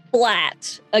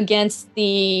splat against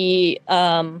the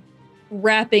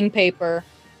wrapping paper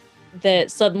that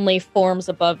suddenly forms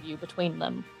above you between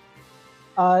them.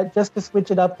 Just to switch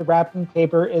it up, the wrapping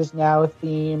paper is now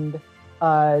themed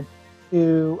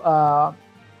to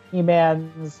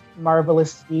He-Man's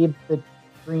marvelous steed, the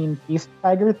green peace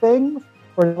tiger thing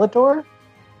for Litor.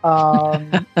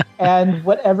 And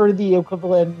whatever the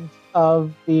equivalent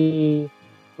of the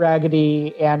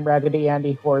Raggedy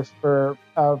Andy horse for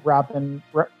Rubber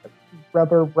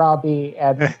Robbie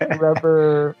and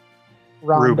Rubber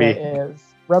Rhonda Ruby. is.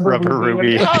 Rubber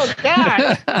Ruby. Oh,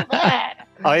 God! Man.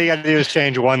 All you got to do is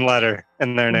change one letter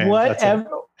in their name. That's it.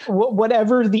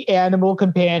 Whatever the animal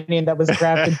companion that was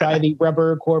crafted by the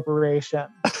Rubber Corporation.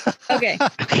 Okay.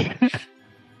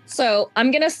 So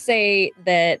I'm going to say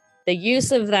that the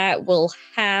use of that will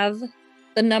have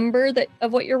the number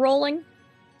of what you're rolling.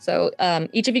 So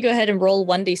each of you go ahead and roll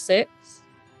 1d6.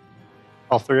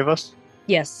 All three of us?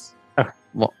 Yes.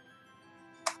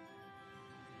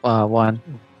 One.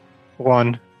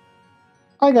 1.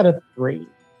 I got a 3.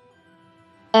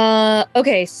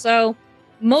 Okay, so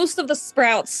most of the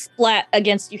sprouts splat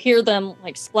against, you hear them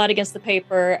like splat against the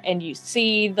paper, and you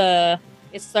see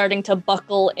it's starting to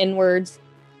buckle inwards,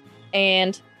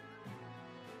 and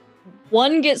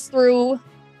one gets through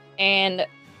and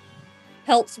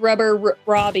pelts Rubber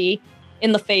Robbie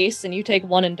in the face, and you take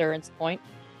 1 endurance point.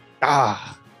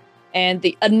 Ah. And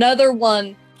another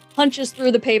one punches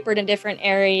through the paper in a different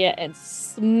area and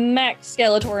smacks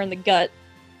Skeletor in the gut.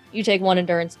 You take 1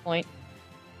 endurance point.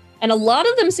 And a lot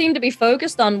of them seem to be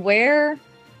focused on where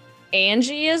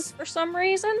Angie is for some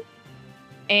reason.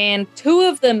 And 2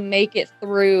 of them make it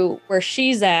through where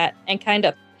she's at and kind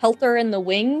of pelt her in the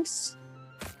wings.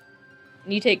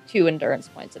 And you take 2 endurance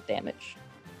points of damage.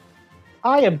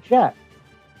 I object.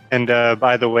 And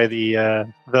by the way,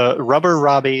 the Rubber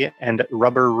Robbie and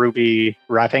Rubber Ruby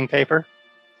wrapping paper,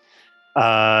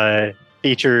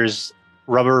 features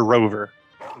Rubber Rover,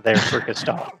 their circus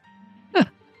dog.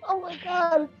 Oh my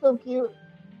god, it's so cute.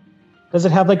 Does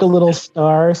it have like a little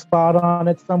star spot on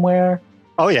it somewhere?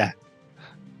 Oh yeah,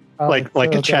 Oh, like it's so a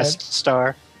good. chest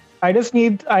star. I just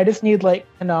need like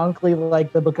canonically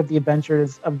like the Book of the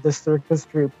Adventures of the circus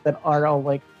troupe that are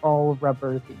all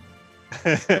rubber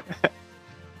themed.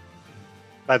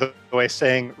 By the way,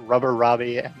 saying Rubber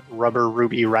Robbie and Rubber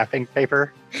Ruby wrapping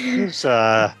paper is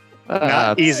not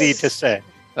easy to say.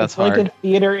 That's It's like hard. a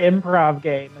theater improv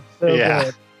game. It's so Yeah.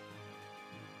 good.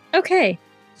 Okay,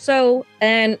 so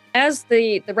and as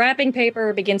the wrapping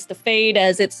paper begins to fade,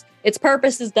 as its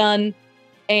purpose is done,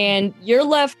 and you're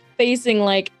left facing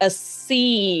like a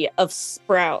sea of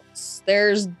sprouts.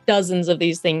 There's dozens of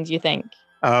these things. You think?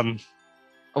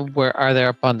 Where are they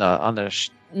up on the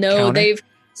No, counter?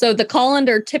 so the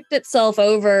colander tipped itself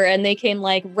over, and they came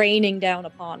like raining down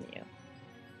upon you.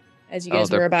 As you Oh, guys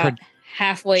they're were about pro-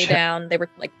 halfway che- down, they were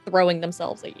like throwing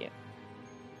themselves at you.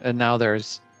 and now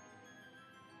there's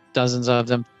dozens of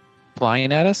them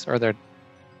flying at us, or they're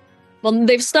Well,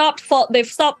 they've stopped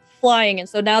flying, and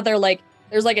so now they're like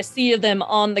there's like a sea of them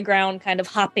on the ground, kind of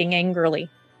hopping angrily,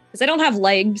 because they don't have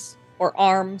legs or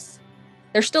arms.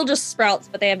 They're still just sprouts,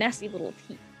 but they have nasty little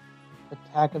teeth.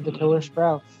 Attack of the Killer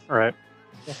Sprouts. Right.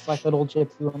 Just like that old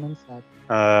gypsy woman said.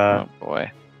 oh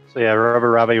boy. So yeah,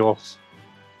 Rubber Robbie will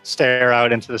stare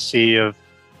out into the sea of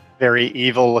very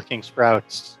evil-looking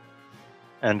sprouts,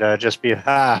 and just be,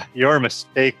 your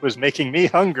mistake was making me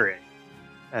hungry,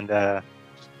 and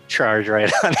charge right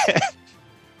on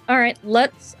All right,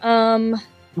 let's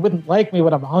You wouldn't like me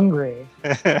when I'm hungry.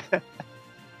 it.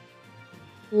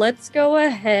 let's go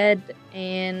ahead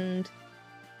and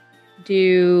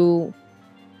do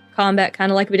combat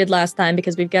kind of like we did last time,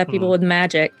 because we've got people Mhm. with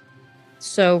magic.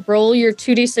 So roll your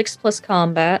 2d6 plus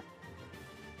combat.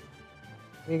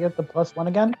 Do you get the +1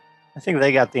 again? I think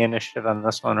they got the initiative on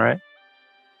this one, right?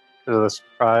 Because of the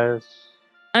surprise.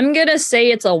 I'm gonna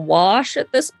say it's a wash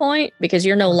at this point because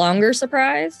you're no longer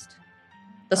surprised.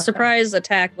 The Okay. surprise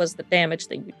attack was the damage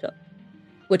that you took,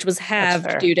 which was halved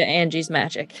fair. due to Angie's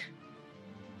magic.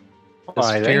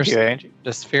 Why, thank fierce- you, Angie.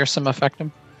 Does fearsome affect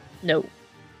him? No,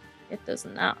 it does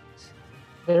not.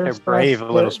 They're Sprouts, brave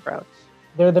little sprouts.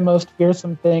 They're the most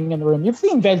fearsome thing in the room. You've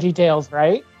seen Veggie Tales,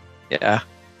 right? Yeah.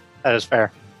 That is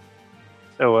fair.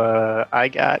 So I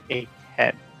got a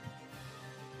 10.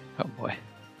 Oh boy.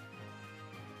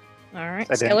 All right,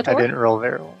 I Skeletor. didn't roll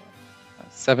very well.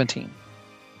 17.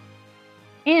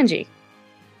 Angie.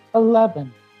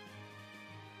 11.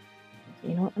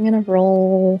 You know what? I'm gonna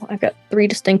roll. I've got 3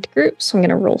 distinct groups, so I'm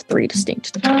gonna roll 3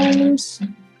 distinct times.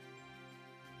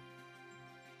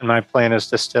 And my plan is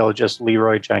to still just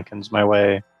Leroy Jenkins my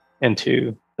way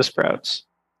into the sprouts.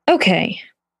 Okay.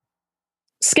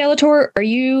 Skeletor, are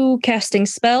you casting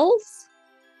spells?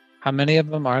 How many of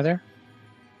them are there?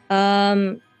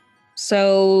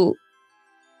 So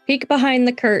peek behind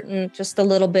the curtain just a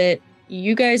little bit.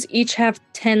 You guys each have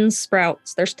 10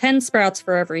 sprouts. There's 10 sprouts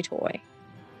for every toy.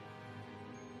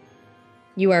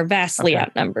 You are vastly Okay.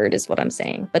 outnumbered, is what I'm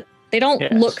saying. But they don't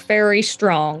Yes. look very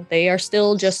strong. They are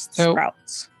still just So-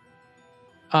 sprouts.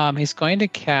 He's going to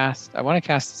cast. I want to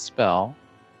cast a spell,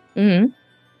 Hmm.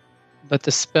 but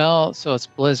the spell, so it's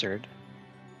Blizzard.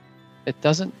 It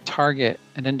doesn't target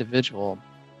an individual.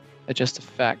 It just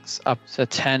affects up to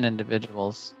 10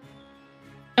 individuals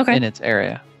Okay. in its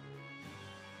area.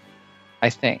 I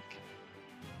think.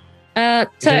 To,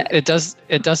 It does.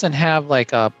 It doesn't have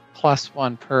like a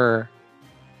 +1 per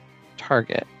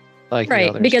target, like the right,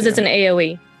 others because do. it's an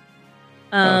AoE.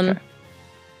 Okay.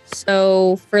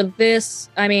 So for this,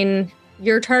 I mean,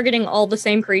 you're targeting all the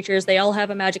same creatures. They all have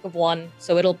a magic of 1,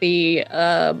 so it'll be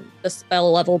the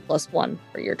spell level +1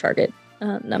 for your target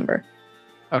number.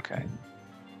 Okay.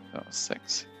 So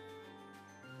 6.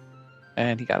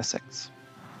 And he got a 6.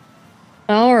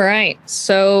 All right,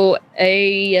 so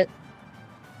a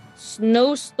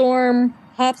snowstorm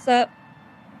pops up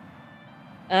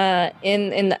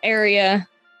in the area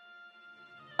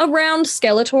around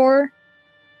Skeletor,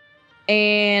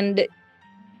 and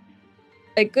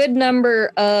a good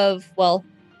number of, well,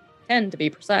 10 to be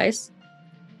precise,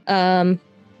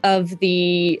 of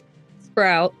the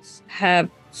sprouts have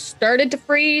started to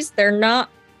freeze. They're not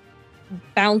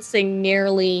bouncing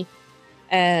nearly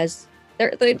as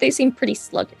they seem pretty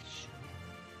sluggish.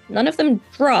 None of them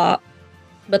drop,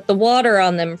 but the water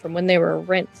on them from when they were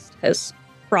rinsed has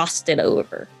frosted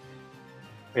over.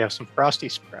 We have some frosty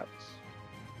sprouts.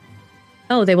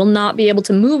 Oh, they will not be able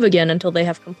to move again until they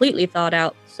have completely thawed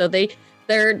out. So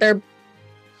their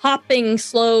hopping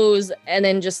slows and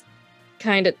then just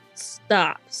kind of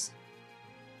stops.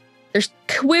 They're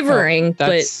quivering,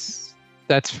 that's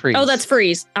freeze. Oh, that's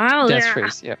freeze. Oh, That's yeah.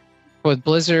 freeze. Yeah. With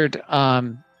blizzard,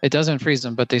 it doesn't freeze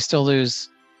them, but they still lose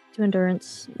 2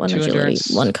 endurance, 1 2 agility,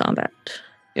 endurance. 1 combat.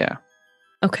 Yeah.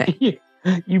 Okay.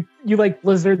 you like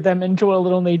blizzard them into a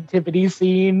little nativity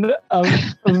scene of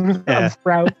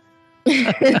sprouts.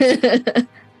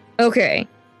 Okay.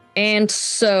 And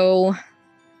so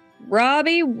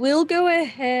Robbie will go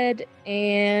ahead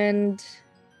and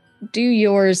do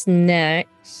yours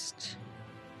next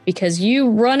because you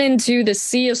run into the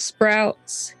sea of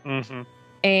sprouts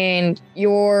and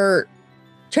you're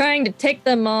trying to take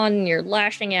them on and you're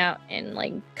lashing out and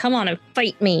like, come on and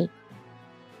fight me.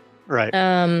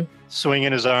 Right.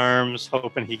 Swinging his arms,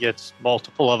 hoping he gets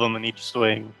multiple of them in each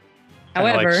swing.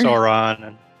 However, like Sauron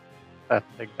and that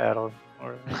big battle.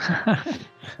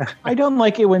 I don't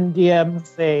like it when DMs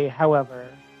say, however.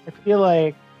 I feel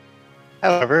like...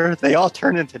 However, they all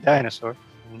turn into dinosaurs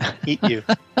and eat you.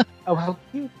 Oh, how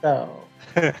cute, though.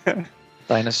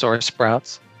 Dinosaur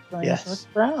sprouts. Dinosaur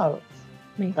sprouts.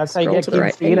 That's how scroll you get to the kids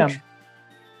right to eat them. page.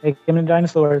 Make them into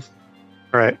dinosaurs.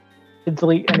 Right. Kids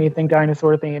will eat anything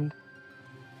dinosaur themed.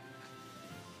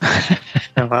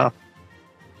 Oh, wow.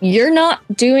 You're not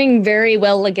doing very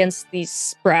well against these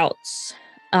sprouts.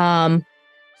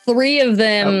 3 of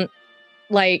them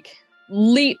like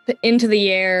leap into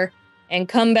the air and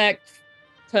come back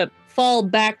to fall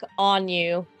back on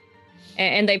you.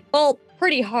 And they fall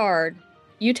pretty hard.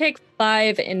 You take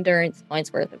 5 endurance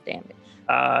points worth of damage.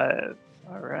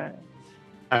 All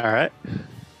right.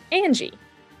 Angie,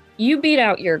 you beat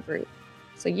out your group.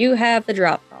 So you have the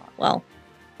drop on. Well,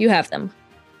 you have them.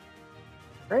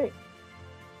 Great.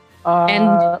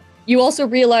 And you also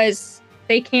realize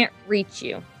they can't reach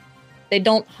you. They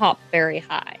don't hop very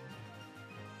high.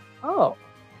 Oh,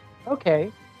 okay.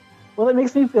 Well, that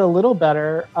makes me feel a little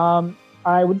better.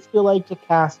 I would still like to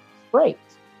cast Sprite.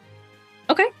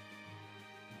 Okay.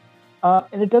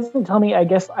 And it doesn't tell me, I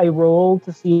guess I roll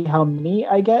to see how many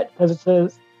I get, because it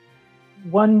says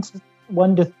 1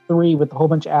 to 3 with a whole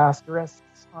bunch of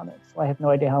asterisks on it. So I have no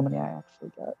idea how many I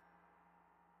actually get.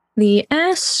 The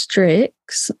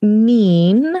asterisks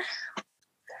mean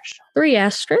 3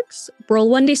 asterisks. Roll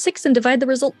 1d6 and divide the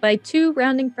result by 2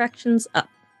 rounding fractions up.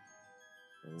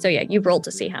 So yeah, you rolled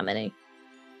to see how many.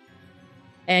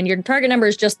 And your target number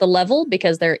is just the level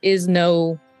because there is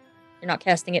no... You're not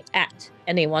casting it at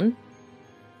anyone.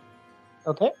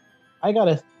 Okay. I got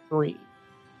a 3.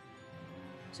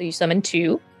 So you summon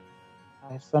 2.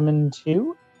 I summoned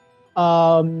 2.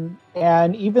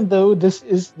 And even though this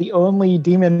is the only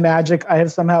demon magic I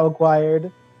have somehow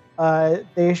acquired,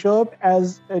 they show up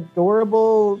as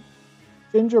adorable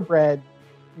gingerbread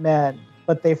men,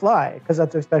 but they fly because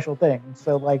that's their special thing.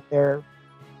 So like they're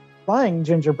flying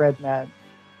gingerbread men,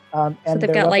 and So they've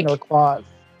their got, weapon like- are claws.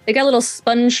 They got little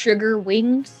sponge sugar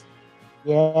wings.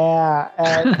 Yeah,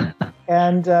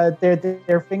 and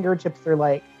their fingertips are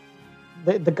like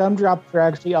the gumdrops are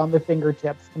actually on the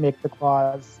fingertips to make the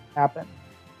claws happen.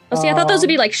 Oh, see, I thought those would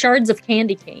be like shards of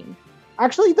candy cane.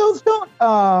 Actually, those don't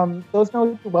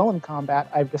do well in combat.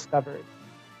 I've discovered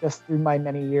just through my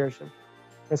many years of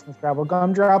Christmas travel.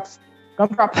 Gumdrops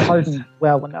harden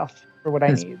well enough for what I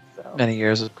need. So Many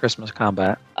years of Christmas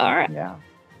combat. All right. yeah,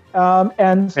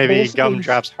 and Maybe basically,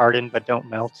 gumdrops harden but don't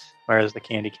melt, whereas the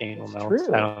candy cane will It's melt.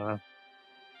 true. I don't know.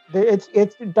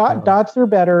 It's dots are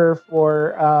better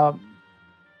for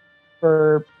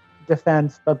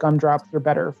defense, but gumdrops are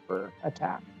better for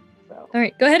attack. So All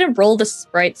right, go ahead and roll the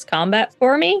sprites combat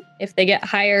for me. If they get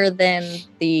higher than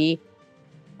the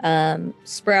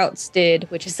sprouts did,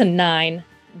 which is a 9,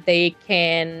 they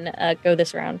can go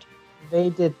this round. they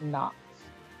did not.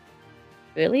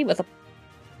 Really? What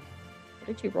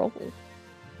did you roll?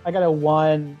 I got a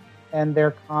 1, and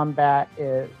their combat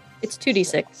is It's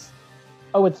 2d6.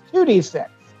 Oh, it's 2d6.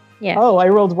 Yeah. Oh, I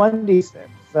rolled 1d6.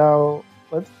 So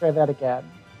let's try that again.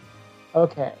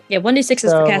 Okay. Yeah, 1d6 is for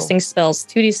So- casting spells,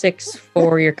 2d6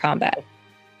 for your combat.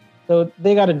 So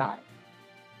they got a 9.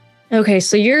 Okay,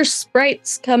 so your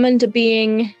sprites come into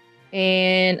being,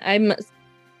 and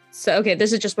okay,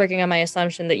 this is just working on my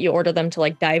assumption that you order them to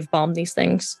like dive bomb these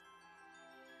things.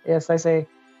 Yes, I say,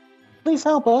 please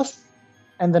help us.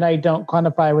 And then I don't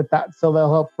quantify with that, so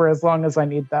they'll help for as long as I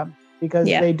need them. Because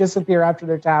Yeah. they disappear after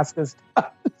their task is done.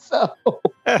 So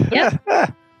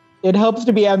Yep. it helps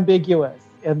to be ambiguous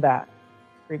in that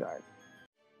regard.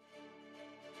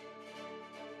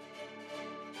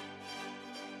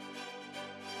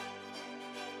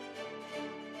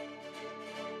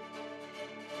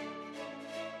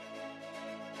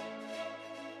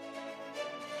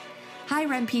 Hi,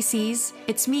 RenPCs.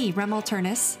 It's me, Rem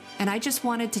Alternus, and I just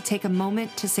wanted to take a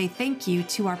moment to say thank you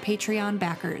to our Patreon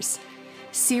backers.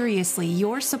 Seriously,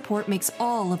 your support makes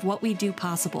all of what we do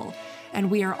possible, and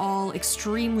we are all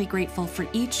extremely grateful for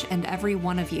each and every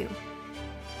one of you.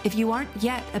 If you aren't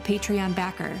yet a Patreon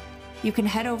backer, you can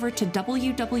head over to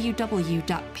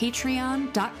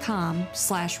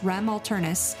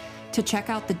www.patreon.com/remalternus to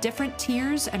check out the different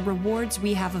tiers and rewards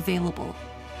we have available.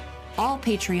 All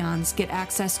Patreons get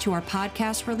access to our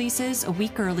podcast releases a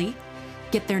week early,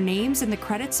 get their names in the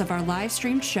credits of our live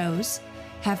streamed shows,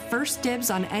 have first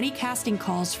dibs on any casting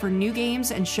calls for new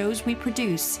games and shows we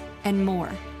produce, and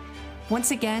more.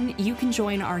 Once again, you can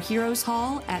join our Heroes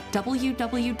Hall at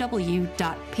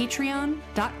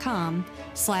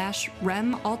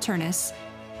www.patreon.com/remalternus,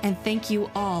 and thank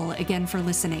you all again for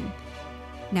listening.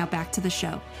 Now back to the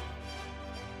show.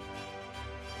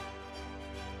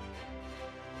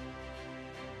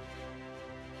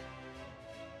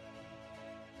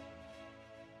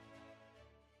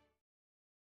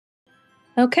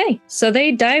 Okay, so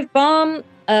they dive bomb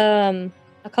a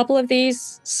couple of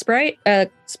these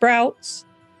sprouts.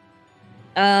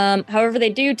 However, they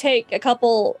do take a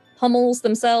couple pummels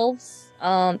themselves.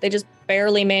 They just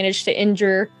barely manage to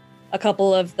injure a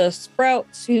couple of the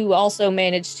sprouts, who also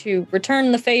manage to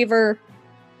return the favor.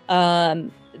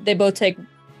 They both take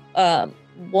 1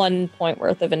 point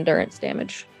worth of endurance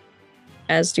damage,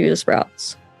 as do the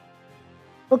sprouts.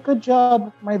 Well, good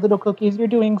job, my little cookies. You're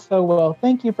doing so well.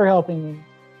 Thank you for helping me.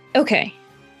 Okay.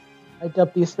 I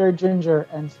dubbed you Sir Ginger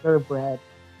and Sir Bread.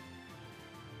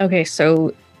 Okay,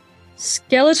 so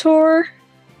Skeletor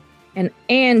and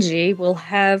Angie will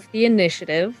have the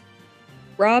initiative.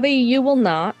 Robbie, you will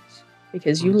not,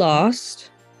 because you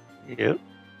lost. Yep.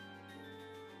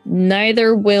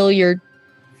 Neither will your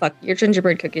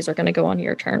gingerbread cookies are going to go on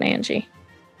your turn, Angie.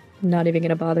 I'm not even going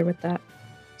to bother with that.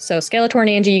 So Skeletor and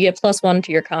Angie, you get +1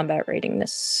 to your combat rating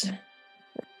this.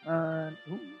 Oh,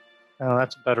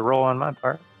 that's a better roll on my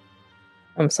part.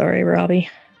 I'm sorry, Robbie.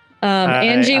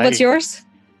 Angie, what's yours?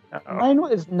 Uh-oh. Mine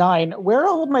was 9. Where are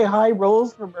all my high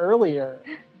rolls from earlier?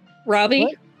 Robbie?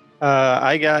 What?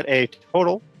 I got a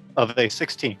total of a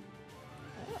 16.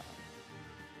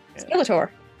 Skeletor.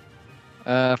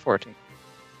 14.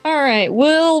 All right,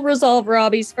 we'll resolve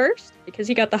Robbie's first because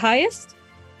he got the highest.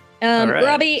 All right.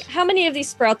 Robbie, how many of these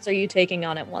sprouts are you taking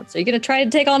on at once? Are you going to try to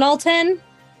take on all 10?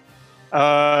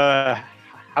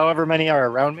 However many are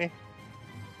around me.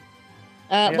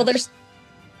 Well, there's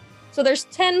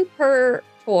 10 per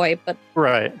toy, but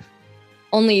Right.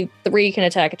 only 3 can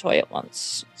attack a toy at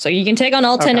once. So you can take on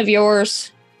all 10 Okay. of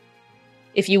yours.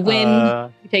 If you win,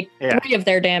 you take yeah. 3 of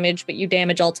their damage, but you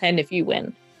damage all 10 if you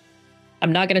win.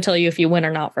 I'm not going to tell you if you win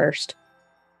or not first.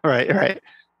 Right.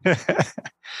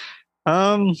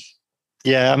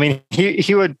 Yeah, I mean,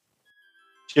 he would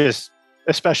just,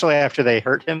 especially after they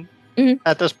hurt him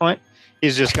at this point,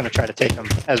 he's just going to try to take them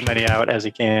as many out as he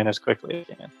can, as quickly as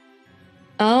he can.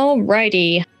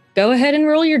 Alrighty. Go ahead and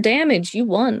roll your damage. You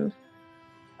won.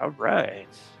 All right.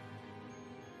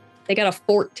 They got a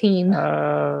 14.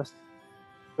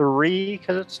 3,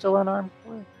 because it's still unarmed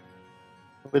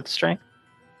with strength.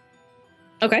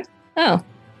 Okay. Oh.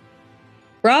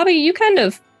 Robbie, you kind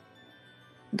of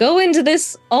go into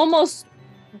this almost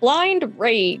blind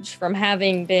rage from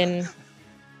having been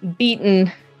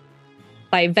beaten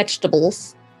by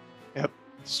vegetables. Yep.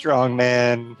 Strong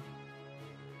man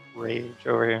rage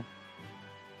over here.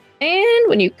 And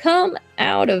when you come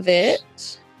out of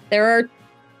it, there are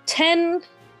 10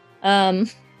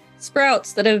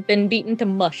 sprouts that have been beaten to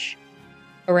mush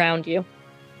around you.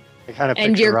 I kind of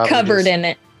And you're Robbie covered in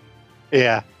it.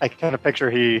 Yeah, I kind of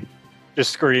picture he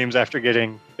just screams after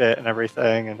getting bit and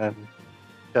everything, and then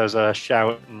does a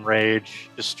shout and rage,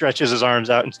 just stretches his arms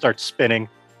out and starts spinning.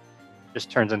 Just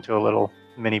turns into a little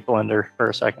mini blender for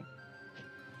a second.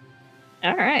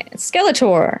 All right.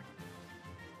 Skeletor.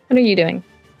 What are you doing?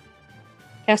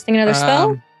 Casting another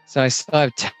spell? So I still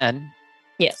have 10.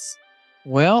 Yes.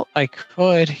 Well, I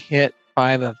could hit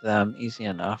 5 of them easy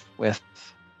enough with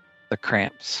the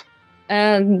cramps.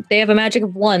 They have a magic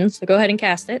of 1, so go ahead and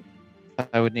cast it.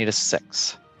 I would need a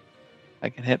 6. I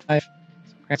can hit 5.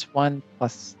 So cramps 1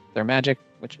 plus their magic,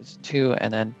 which is 2,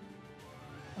 and then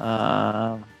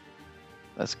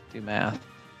let's do math.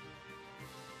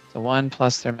 So 1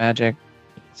 plus their magic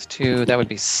is 2. That would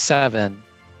be 7.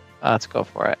 Let's go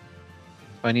for it.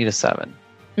 So I need a 7.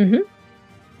 Mm-hmm.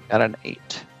 Got an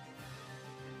 8.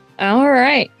 All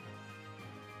right.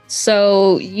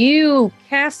 So you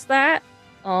cast that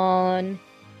on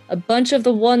a bunch of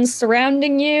the ones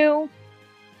surrounding you,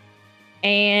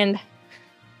 and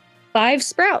 5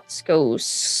 sprouts go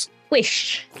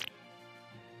squish,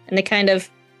 and they kind of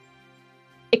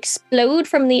explode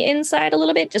from the inside a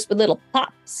little bit, just with little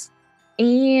pops.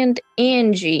 And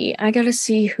Angie, I gotta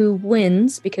see who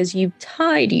wins because you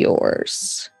tied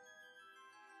yours.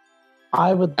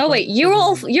 I would. Oh wait, like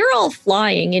to win. you're all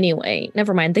flying anyway.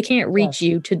 Never mind. They can't reach Yes.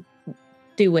 you to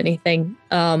do anything.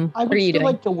 I What are would you still doing?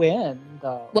 like to win,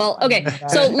 though. Well, I okay. mean,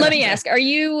 So let me ask: are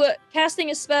you casting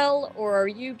a spell or are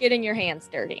you getting your hands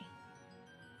dirty?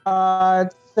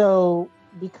 So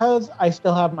because I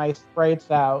still have my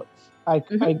sprites out,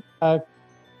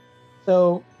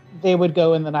 so they would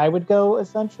go and then I would go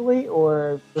essentially,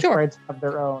 or the Sure. sprites have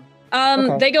their own.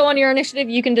 Okay. They go on your initiative.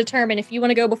 You can determine if you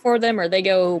want to go before them or they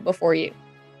go before you.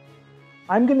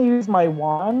 I'm going to use my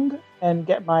wand and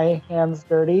get my hands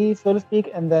dirty, so to speak,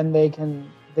 and then they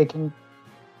can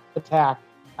attack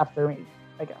after me,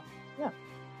 I guess. Yeah.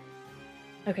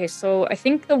 Okay, so I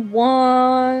think the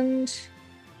wand.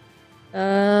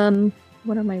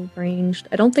 What am I ranged?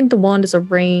 I don't think the wand is a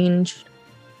ranged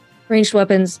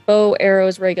weapons: bow,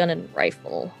 arrows, ray gun, and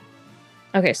rifle.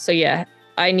 Okay, so yeah,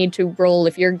 I need to roll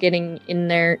if you're getting in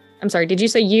there. I'm sorry, did you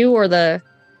say you or the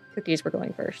cookies were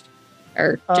going first?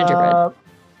 Or gingerbread?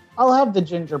 I'll have the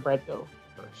gingerbread go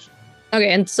first.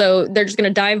 Okay, and so they're just gonna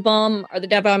dive bomb. Are they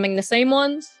dive bombing the same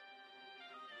ones?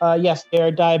 Yes, they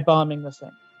are dive bombing the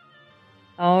same.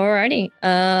 Alrighty.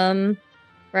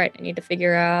 Right, I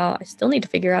still need to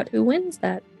figure out who wins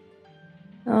that.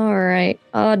 Alright,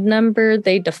 odd number.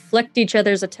 They deflect each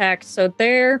other's attacks. So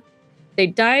they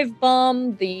dive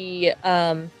bomb the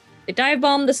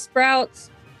sprouts,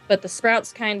 but the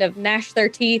sprouts kind of gnash their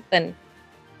teeth and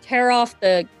tear off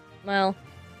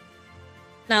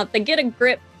now they get a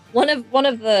grip. One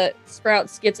of the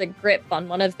sprouts gets a grip on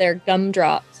one of their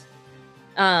gumdrops.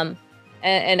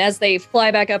 And as they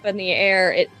fly back up in the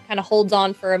air, it kind of holds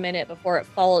on for a minute before it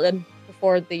falls, and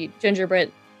before the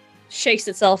gingerbread shakes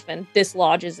itself and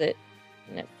dislodges it,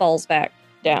 and it falls back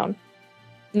down.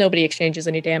 Nobody exchanges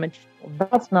any damage.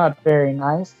 That's not very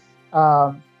nice.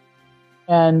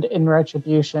 And in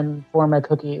retribution for my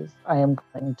cookies, I am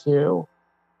going to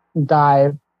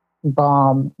dive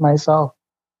bomb myself.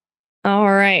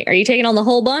 All right. Are you taking on the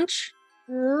whole bunch?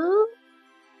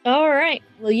 All right.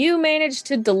 Well, you managed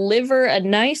to deliver a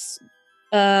nice,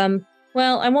 well,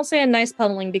 I won't say a nice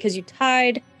pummeling because you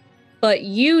tied, but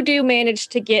you do manage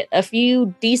to get a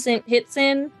few decent hits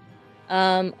in.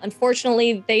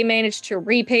 Unfortunately, they managed to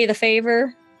repay the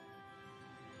favor.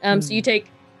 So you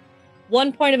take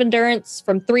 1 point of endurance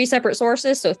from 3 separate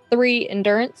sources, so 3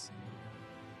 endurance.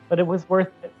 But it was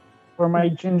worth it for my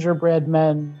gingerbread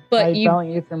men. But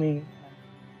value for me.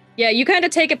 Yeah, you kind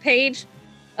of take a page,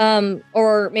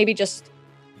 or maybe just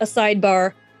a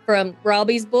sidebar from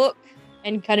Robbie's book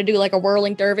and kind of do like a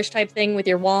whirling dervish type thing with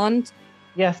your wand.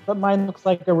 Yes, but mine looks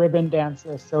like a ribbon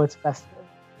dancer, so it's festive.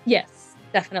 Yes,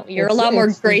 definitely. You're a lot more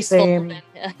graceful than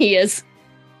he is.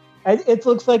 It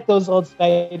looks like those old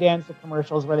Sky Dancer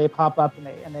commercials where they pop up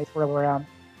and they swirl around.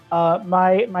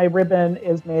 My ribbon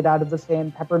is made out of the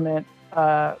same peppermint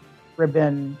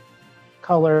ribbon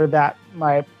color that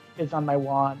is on my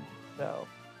wand. So.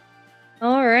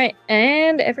 All right,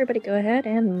 and everybody, go ahead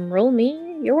and roll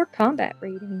me your combat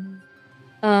rating.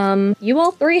 You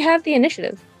all 3 have the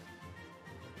initiative.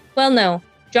 Well, no,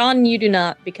 John, you do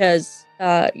not because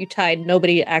you tied.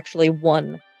 Nobody actually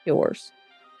won yours.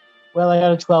 Well, I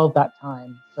got a 12 that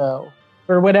time, so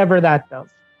for whatever that does.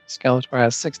 Skeletor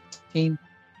has 16.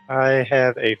 I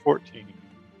have a 14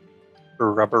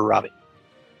 for Rubber Robbie.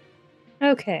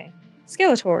 Okay.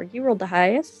 Skeletor, you rolled the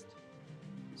highest.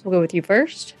 So we'll go with you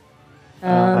first.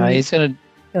 He's going to...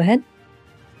 Go ahead.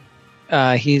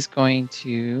 He's going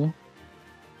to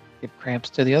give cramps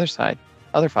to the other side.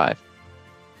 Other 5.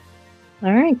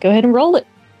 All right, go ahead and roll it.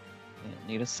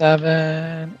 Need a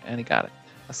 7, and he got it.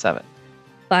 A 7.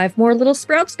 5 more little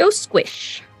sprouts go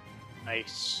squish.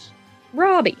 Nice.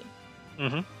 Robbie.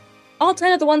 Mm-hmm. All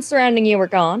 10 of the ones surrounding you are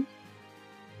gone.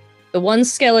 The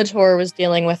ones Skeletor was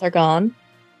dealing with are gone.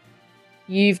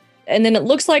 And then it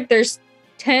looks like there's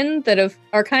 10 that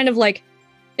are kind of like,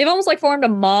 they've almost like formed a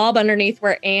mob underneath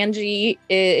where Angie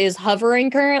is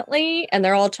hovering currently, and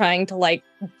they're all trying to like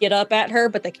get up at her,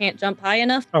 but they can't jump high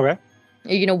enough. Okay.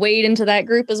 Are you gonna wade into that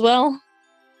group as well?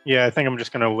 Yeah, I think I'm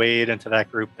just gonna wade into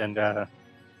that group and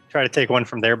try to take one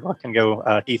from their book and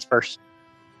go eat first.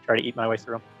 Try to eat my way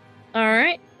through them. All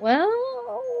right.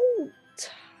 Well,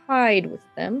 tied with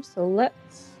them, so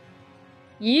let's.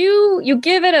 You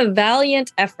give it a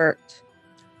valiant effort,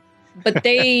 but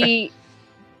they're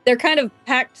kind of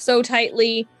packed so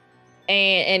tightly,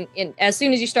 and as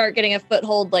soon as you start getting a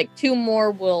foothold, like 2 more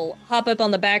will hop up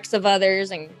on the backs of others,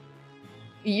 and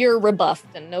you're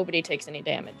rebuffed, and nobody takes any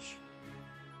damage.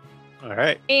 All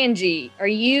right. Angie, are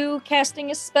you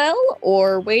casting a spell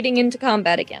or wading into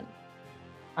combat again?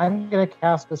 I'm gonna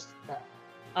cast a spell.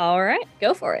 All right,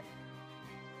 go for it.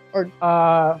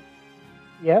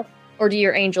 Yep. Or do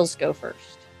your angels go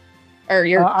first? Or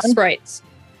your I'm- sprites?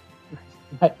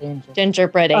 My angel.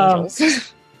 Gingerbread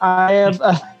angels. I am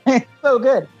so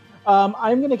good.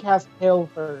 I'm gonna cast Hail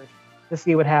first to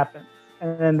see what happens,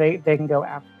 and then they can go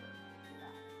after.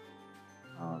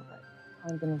 All right.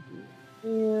 I'm gonna do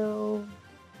Hail.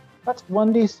 That's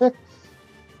 1d6.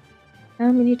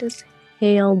 How many does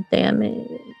hail damage?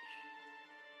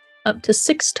 Up to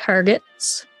 6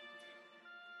 targets.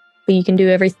 But you can do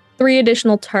every 3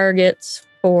 additional targets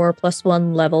for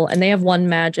 +1 level, and they have 1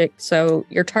 magic, so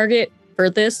your target for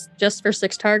this, just for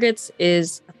 6 targets,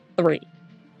 is 3.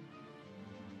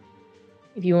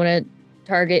 If you want to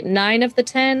target 9 of the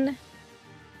 10,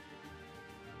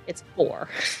 it's 4.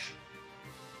 If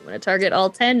you want to target all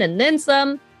 10 and then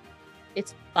some,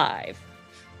 it's 5.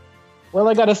 Well,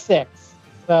 I got a 6,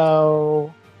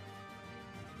 so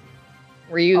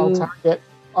Were you I'll target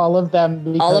all of them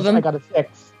because All of them? I got a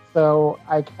 6, so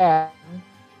I can.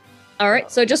 All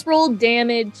right, so just roll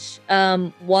damage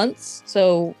once.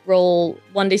 So roll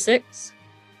 1d6.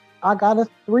 I got a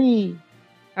 3.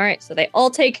 All right, so they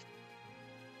all take.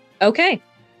 Okay,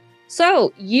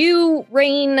 so you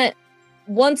rain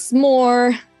once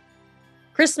more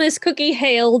Christmas cookie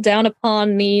hail down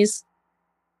upon these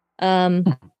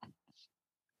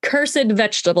cursed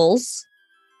vegetables,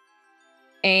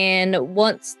 and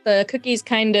once the cookies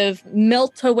kind of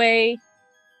melt away,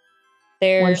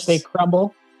 Once they there's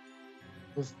crumble,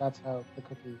 because that's how the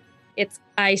cookie. it's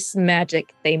ice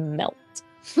magic. They melt.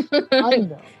 I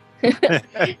know.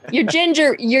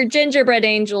 your gingerbread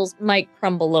angels might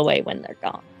crumble away when they're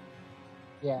gone.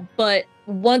 Yeah. But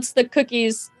once the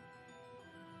cookies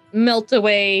melt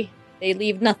away, they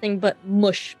leave nothing but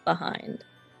mush behind.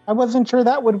 I wasn't sure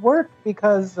that would work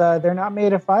because they're not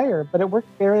made of fire, but it worked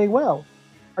very well.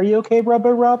 Are you okay,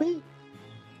 Rubber Robbie?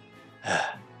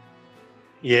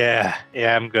 Yeah,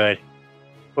 I'm good.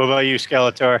 What about you,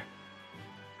 Skeletor?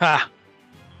 Ah,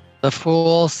 the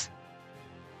fools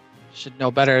should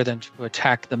know better than to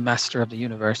attack the master of the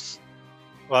universe.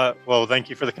 Well, thank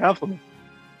you for the compliment.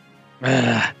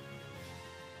 Ah,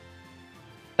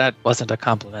 that wasn't a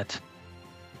compliment.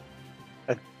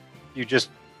 You just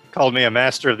called me a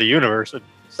master of the universe. It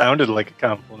sounded like a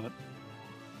compliment.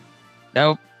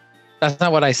 Nope, that's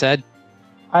not what I said.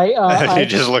 He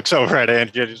just looks over at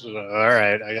Angie and just says, all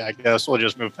right, I guess we'll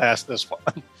just move past this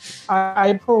one.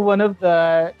 I pull one of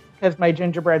the, because my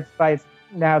gingerbread spice,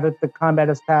 now that the combat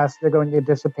has passed, they're going to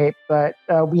dissipate, but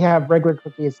we have regular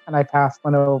cookies, and I pass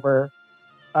one over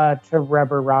to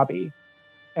Rubber Robbie,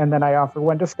 and then I offer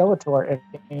one to Skeletor if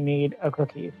they need a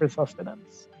cookie for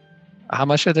sustenance. How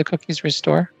much do the cookies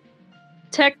restore?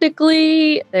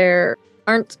 Technically, there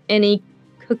aren't any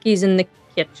cookies in the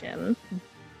kitchen.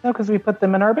 No, because we put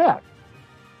them in our bag.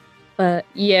 But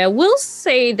yeah, we'll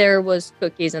say there was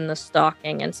cookies in the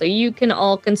stocking, and so you can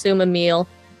all consume a meal.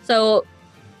 So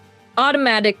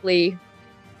automatically,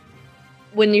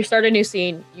 when you start a new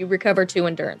scene, you recover 2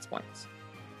 endurance points.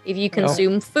 If you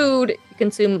consume food, you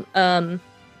consume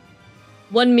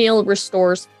 1 meal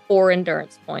restores 4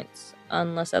 endurance points,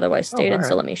 unless otherwise stated. alright.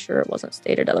 So let me sure it wasn't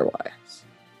stated otherwise.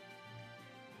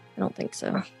 I don't think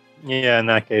so. Yeah, in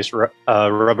that case,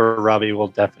 Rubber Robbie will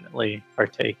definitely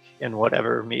partake in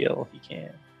whatever meal he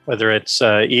can. Whether it's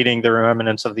eating the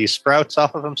remnants of these sprouts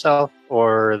off of himself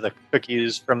or the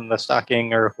cookies from the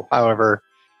stocking or however,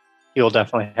 he'll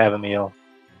definitely have a meal.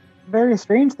 Very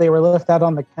strange they were left out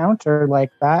on the counter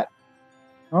like that.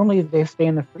 Normally they stay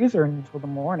in the freezer until the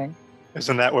morning.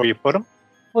 Isn't that where you put them?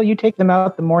 Well, you take them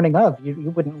out the morning of.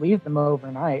 You wouldn't leave them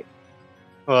overnight.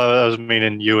 Well, I was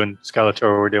meaning you and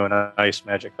Skeletor were doing ice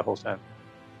magic the whole time.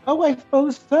 Oh, I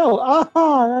suppose so.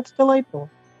 Aha, that's delightful.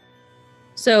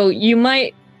 So you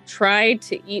might try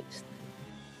to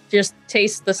just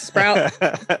taste the sprout,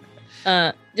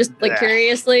 just like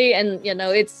curiously, and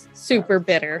it's super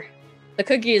bitter. The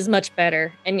cookie is much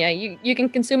better, and yeah, you can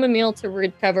consume a meal to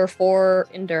recover 4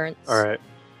 endurance. All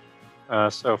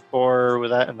right. So 4 with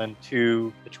that, and then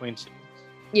 2 between scenes.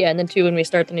 Yeah, and then 2 when we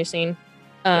start the new scene.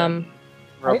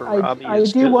 Rubber Robbie I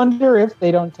is do good. wonder if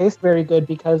they don't taste very good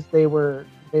because they were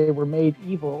made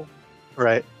evil.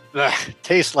 Right. Ugh,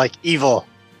 tastes like evil.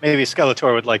 Maybe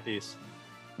Skeletor would like these.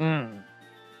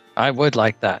 I would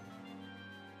like that.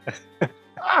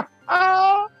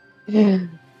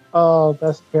 Oh,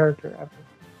 best character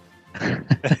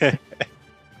ever.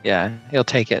 Yeah, he'll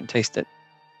take it and taste it.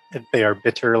 And they are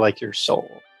bitter like your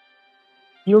soul.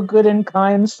 Your good and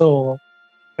kind soul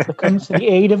that comes to the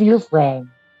aid of your friend.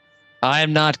 I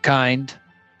am not kind.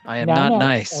 I am No, not no,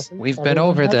 nice. We've been everyone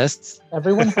over this.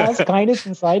 Everyone has kindness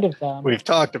inside of them. We've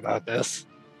talked about this.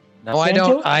 No, I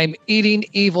don't. I'm eating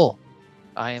evil.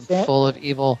 I am San- full of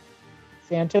evil.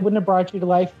 Santa wouldn't have brought you to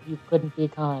life if you couldn't be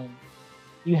kind.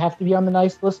 You have to be on the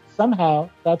nice list somehow.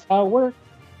 That's how it works.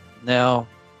 No.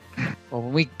 Well,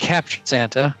 when we capture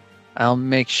Santa, I'll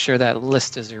make sure that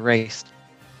list is erased.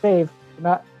 Save.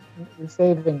 You're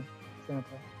saving Santa.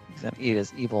 He's gonna eat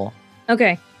his evil.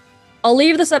 Okay. I'll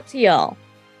leave this up to y'all.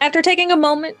 After taking a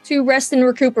moment to rest and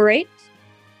recuperate,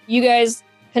 you guys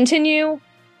continue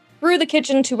through the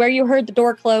kitchen to where you heard the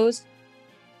door close.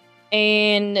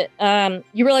 And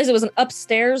you realize it was an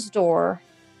upstairs door.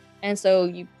 And so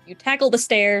you tackle the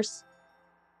stairs.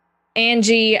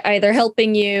 Angie either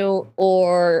helping you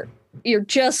or you're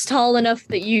just tall enough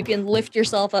that you can lift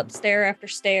yourself up stair after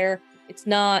stair. It's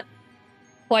not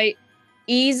quite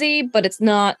easy, but it's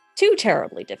not too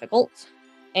terribly difficult.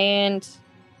 And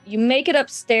you make it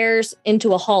upstairs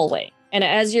into a hallway. And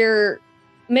as you're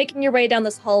making your way down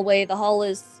this hallway, the hall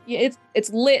is it's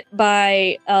lit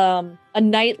by a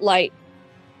night light.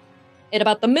 At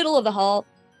about the middle of the hall,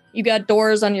 you got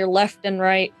doors on your left and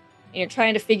right, and you're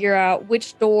trying to figure out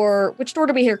which door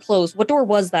do we hear closed? What door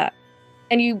was that?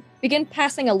 And you begin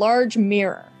passing a large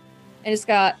mirror, and it's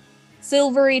got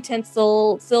silvery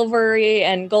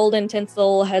and golden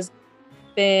tinsel has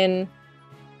been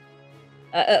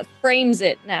frames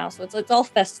it now, so it's all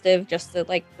festive, just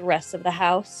like the rest of the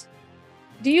house.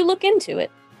 Do you look into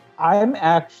it? I'm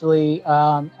actually,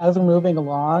 as we're moving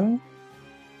along,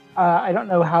 I don't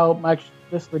know how much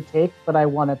this would take, but I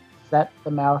want to set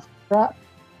the mouse trap.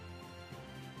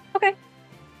 Okay,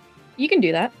 you can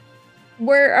do that.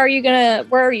 Where are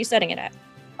you setting it at?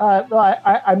 Well,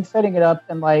 I'm setting it up,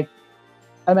 and like,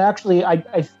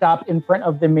 I stop in front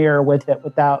of the mirror with it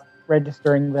without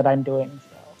registering that I'm doing so.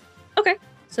 Okay,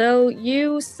 so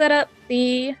you set up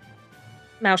the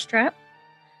mousetrap.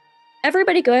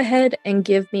 Everybody go ahead and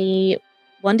give me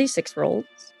 1d6 rolls.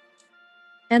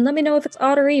 And let me know if it's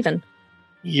odd or even.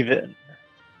 Even.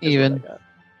 Even.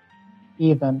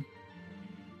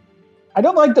 I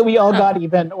don't like that we all got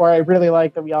even, or I really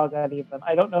like that we all got even.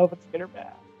 I don't know if it's good or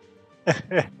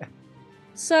bad.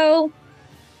 So,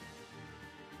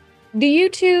 do you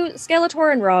two,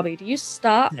 Skeletor and Robbie, do you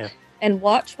stop and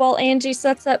watch while Angie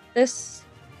sets up this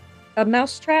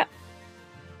mousetrap?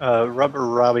 Rubber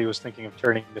Robbie was thinking of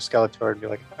turning to Skeletor and be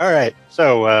like, all right,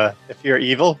 so if you're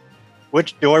evil,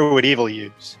 which door would evil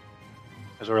use?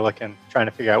 Because we're trying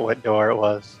to figure out what door it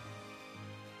was.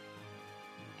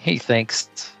 He thinks,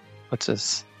 puts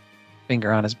his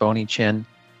finger on his bony chin.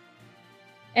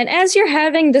 And as you're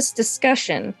having this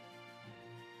discussion,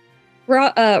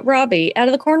 Robbie, out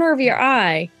of the corner of your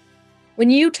eye, when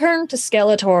you turn to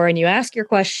Skeletor and you ask your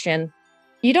question,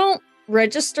 you don't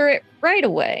register it right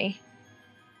away.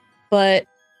 But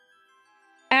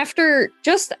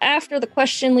just after the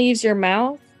question leaves your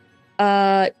mouth,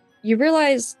 you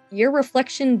realize your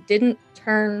reflection didn't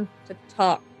turn to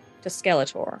talk to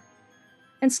Skeletor.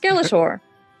 And Skeletor,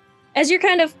 as you're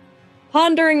kind of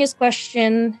pondering his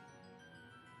question,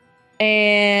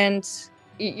 and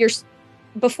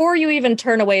before you even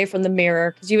turn away from the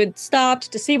mirror, because you had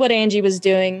stopped to see what Angie was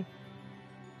doing,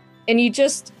 and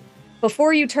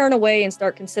before you turn away and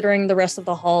start considering the rest of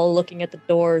the hall, looking at the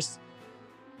doors,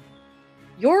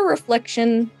 your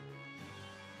reflection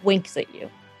winks at you.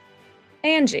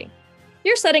 Angie,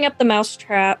 you're setting up the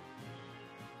mousetrap.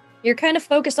 You're kind of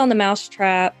focused on the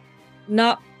mousetrap,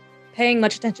 not paying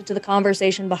much attention to the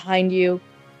conversation behind you.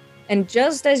 And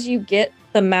just as you get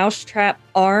the mousetrap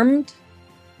armed,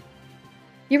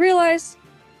 you realize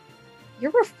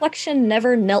your reflection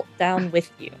never knelt down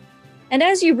with you. And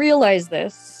as you realize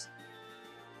this,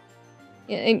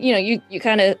 you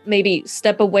kind of maybe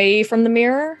step away from the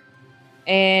mirror,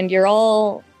 and you're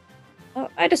all,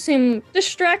 I'd assume,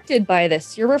 distracted by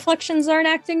this. Your reflections aren't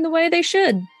acting the way they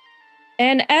should.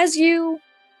 And as you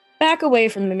back away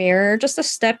from the mirror, just a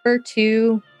step or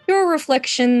two, your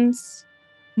reflections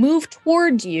move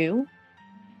towards you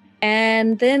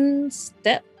and then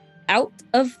step out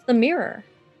of the mirror.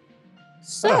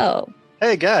 So.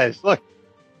 Hey guys, look,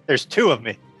 there's two of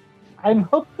me. I'm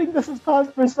hoping this is cause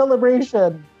for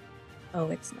celebration. Oh,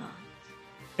 it's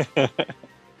not.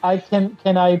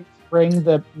 Can I spring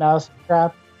the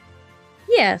mousetrap?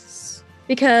 Yes,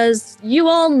 because you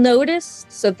all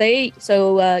noticed, so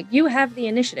you have the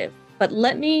initiative. But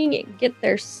let me get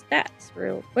their stats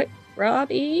real quick.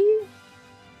 Robbie,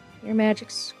 your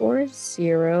magic score is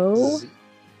 0.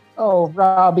 Oh,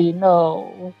 Robbie,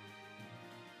 no.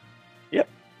 Yep.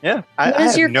 Yeah. What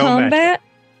is your combat?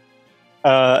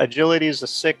 Agility is a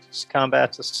 6,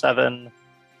 combat's a 7,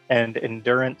 and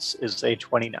endurance is a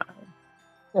 29.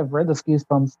 I've read this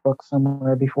Goosebumps book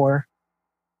somewhere before.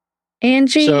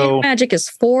 Angie, So- your magic is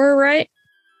 4, right?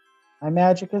 My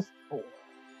magic is 4.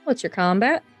 What's your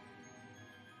combat?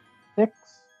 6,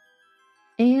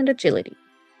 And agility.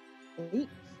 8.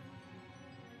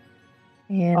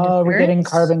 And We're getting endurance.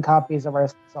 carbon copies of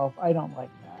ourselves. I don't like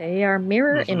that. They are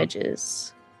mirror Mhm.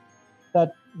 images.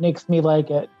 That makes me like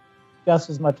it just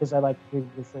as much as I liked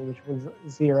previously, which was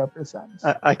 0%.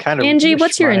 I kind of Angie, wish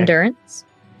what's your my endurance?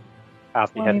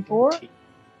 copy had a 24? goatee.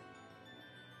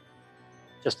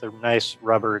 Just a nice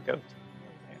rubber goatee.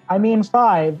 I mean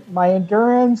 5. My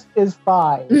endurance is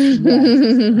 5. Yes,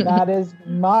 that is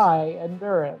my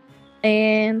endurance.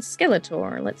 And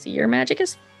Skeletor. Let's see, your magic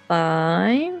is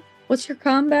 5. What's your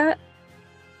combat?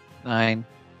 9,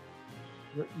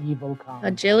 Your evil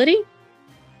combat. Agility?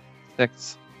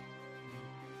 6,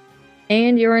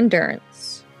 And your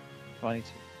endurance. 22.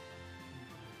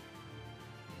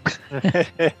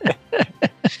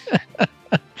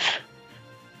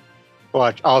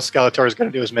 Watch, all Skeletor is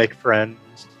going to do is make friends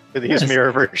with these Yes.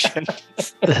 mirror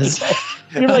versions.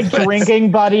 You're like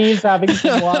drinking buddies, having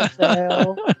some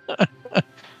wassail.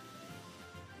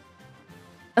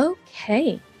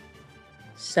 Okay.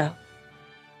 So,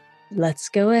 let's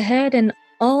go ahead and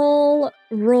all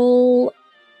roll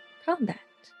combat.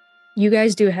 You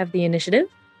guys do have the initiative.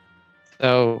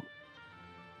 So,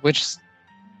 which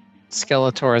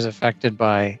Skeletor is affected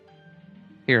by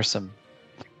fearsome?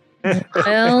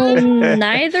 Well,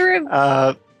 neither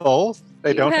of Both.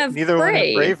 They You don't. have Neither one have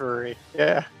brave. bravery.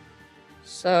 Yeah.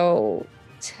 So,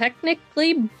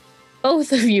 technically,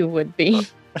 both of you would be.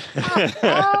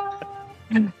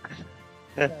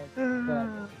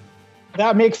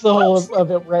 That makes the whole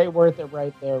of it right worth it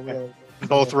right there, really.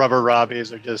 Both rubber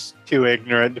Robbies are just too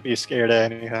ignorant to be scared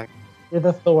of anything. You're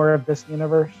the Thor of this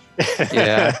universe.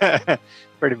 Yeah.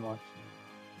 Pretty much.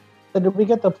 So did we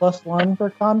get the +1 for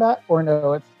combat? Or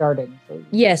no, it's starting. So you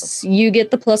get Yes, you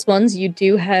get the +1s. You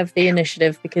do have the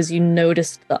initiative because you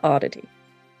noticed the oddity.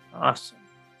 Awesome.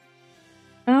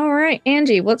 All right,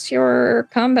 Angie, what's your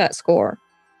combat score?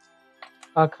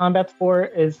 combat score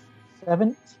is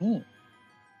 17.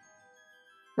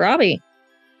 Robbie.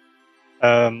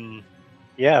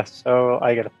 Yeah, so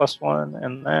I get a +1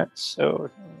 and that's so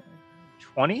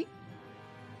 20?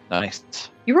 Nice.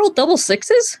 You rolled double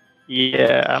sixes?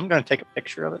 Yeah, I'm gonna take a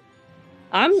picture of it.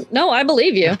 I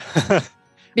believe you.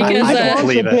 Because I don't watched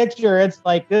believe the it. picture. It's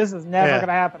like, this is never Yeah. going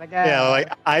to happen again. Yeah,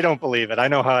 like I don't believe it. I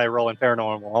know how I roll in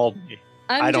paranormal. Hold me.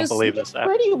 I don't believe You this. do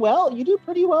pretty well. You do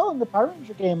pretty well in the Power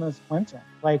Ranger game as Quentin.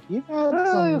 Like, you've had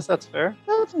Yes, that's fair.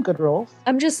 some good rolls.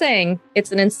 I'm just saying,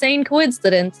 it's an insane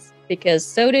coincidence because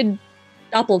so did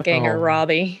Doppelganger Oh.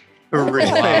 Robbie. Really?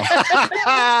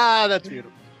 Wow. That's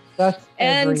beautiful. That's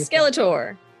And everything.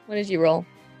 Skeletor. What did you roll?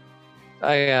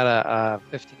 I got a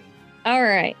 15. All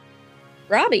right.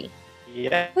 Robbie,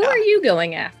 Yeah. who are you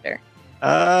going after?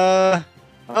 Well,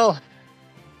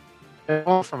 I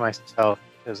won't for myself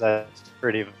because that's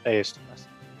pretty based.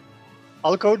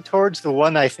 I'll go towards the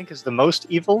one I think is the most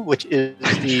evil, which is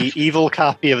the evil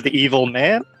copy of the evil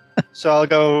man. So I'll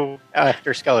go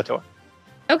after Skeletor.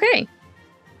 Okay.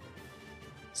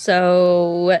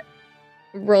 So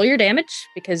roll your damage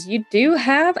because you do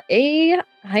have a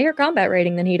higher combat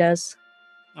rating than he does.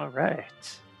 All right.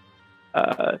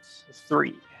 It's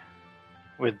 3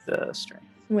 with the strength.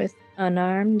 With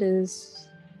unarmed is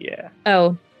Yeah,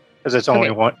 oh, because it's only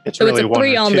Okay. one. It's so really it's a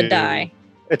 3 one or on the two. die.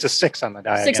 It's a 6 on the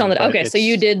die. 6 on the again, but okay, so it's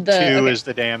you did the 2 okay. is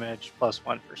the damage plus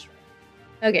 1 for strength.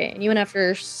 Okay, and you went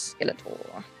after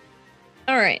Skeletor.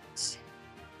 All right.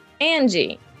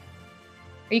 Angie,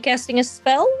 are you casting a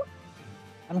spell?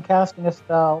 I'm casting a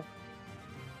spell.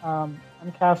 I'm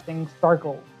casting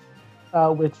Sparkles,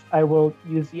 which I will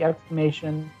use the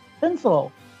exclamation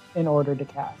pencil in order to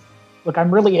cast. Look,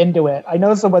 I'm really into it. I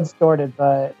know someone stored it,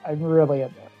 but I'm really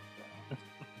into it.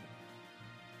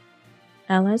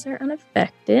 Allies are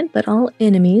unaffected, but all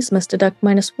enemies must deduct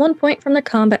 -1 point from their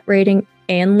combat rating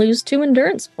and lose 2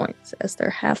 endurance points as they're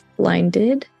half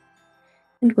blinded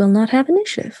and will not have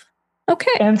initiative.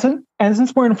 Okay. And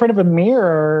since we're in front of a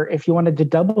mirror, if you wanted to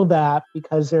double that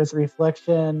because there's a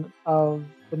reflection of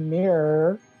the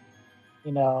mirror,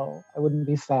 I wouldn't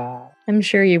be sad. I'm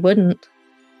sure you wouldn't.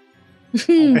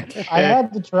 I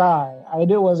had to try. I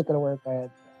knew it wasn't going to work. I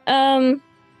had to.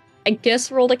 I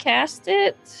guess roll to cast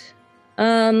it.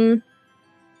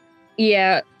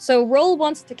 Yeah, so roll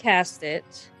wants to cast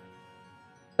it,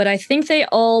 but I think they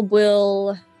all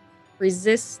will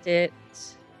resist it,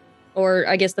 or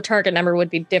I guess the target number would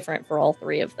be different for all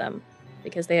 3 of them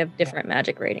because they have different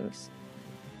magic ratings.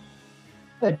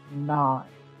 But not.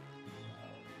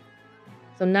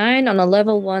 So 9 on a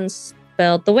level 1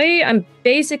 spell. The way I'm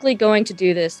basically going to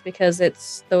do this, because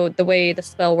it's the way the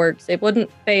spell works, it wouldn't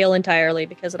fail entirely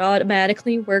because it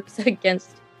automatically works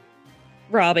against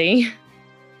Robbie.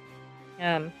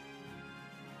 And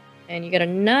you get a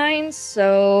 9,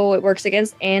 so it works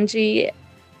against Angie.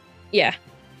 Yeah.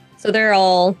 So they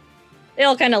all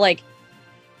kind of like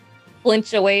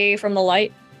flinch away from the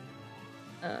light.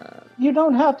 You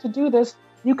don't have to do this.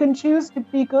 You can choose to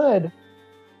be good.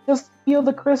 Just feel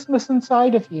the Christmas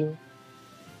inside of you.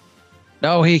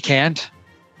 No, he can't.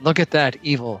 Look at that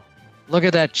evil. Look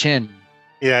at that chin.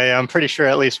 Yeah, I'm pretty sure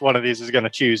at least one of these is going to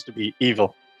choose to be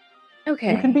evil.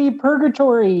 Okay. You can be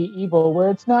purgatory evil, where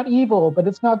it's not evil, but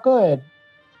it's not good.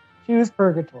 Choose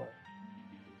purgatory.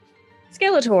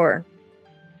 Skeletor,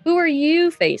 who are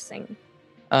you facing?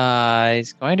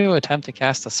 He's going to attempt to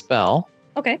cast a spell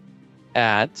Okay.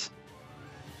 at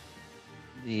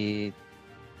the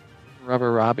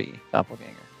Rubber Robbie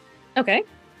doppelganger. Okay.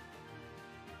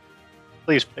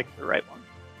 Please pick the right one.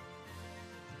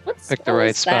 What Pick the spell right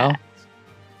is spell.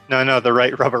 that? No, the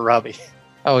right Rubber Robbie.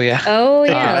 Oh, yeah. Oh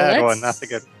Pick yeah, the bad let's one, not the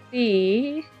good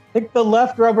see. Pick the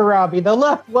left Rubber Robbie, the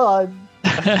left one.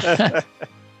 The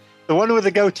one with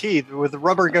the goatee, with the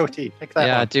rubber goatee. Pick that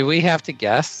Yeah, one. do we have to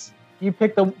guess? You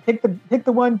pick the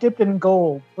one dipped in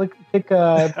gold. Pick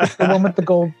the one with the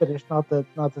gold finish, not the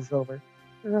silver.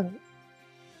 Right.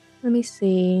 Let me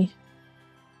see.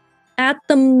 At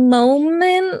the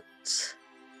moment,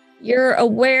 you're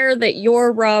aware that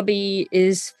your Robbie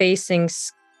is facing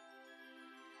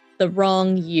the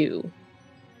wrong you.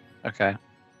 Okay.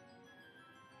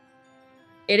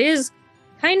 It is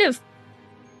kind of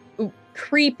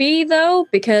creepy though,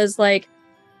 because like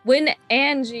when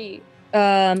Angie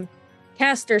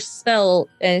cast her spell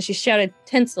and she shouted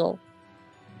tinsel,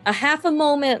 a half a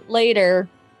moment later,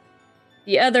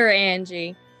 the other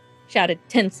Angie shouted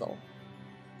tinsel.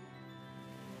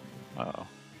 Oh.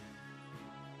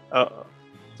 Uh-oh.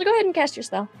 So go ahead and cast your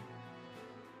spell.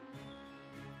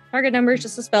 Target number is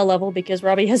just a spell level because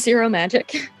Robbie has 0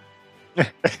 magic.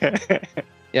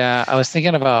 Yeah, I was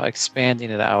thinking about expanding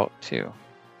it out too.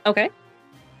 Okay.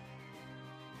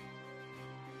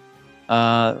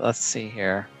 Let's see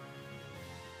here.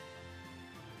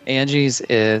 Angie's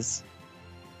is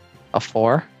a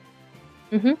 4.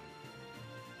 Mhm.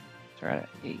 We're at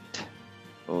 8.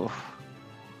 Oof.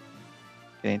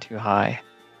 Getting too high.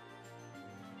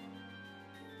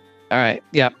 All right.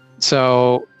 Yep.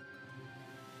 So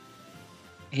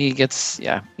he hit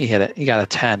it. He got a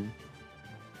 10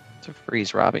 to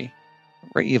freeze Robbie.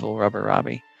 Or evil Rubber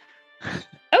Robbie.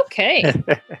 Okay.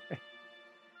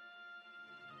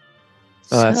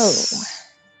 So that's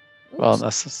well, oops,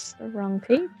 this is the wrong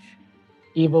page.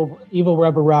 Evil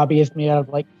Rubber Robbie is made out of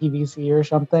like PVC or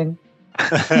something.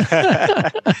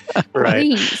 Right.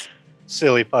 Please.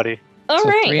 Silly putty. All So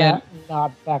right. 3 and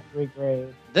Not factory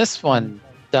grade. this one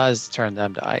does turn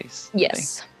them to ice. I think.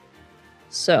 Yes.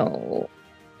 So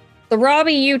the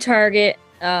Robbie you target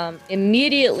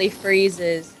immediately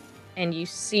freezes, and you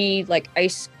see like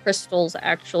ice crystals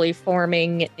actually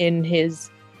forming in his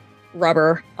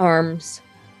rubber arms,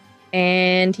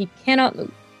 and he cannot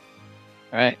move.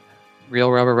 All right.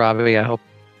 Real Rubber Robbie, I hope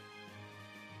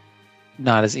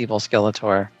not as evil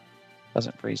Skeletor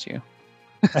doesn't freeze you.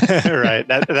 Right.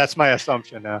 That's my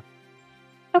assumption now.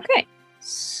 Okay.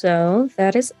 So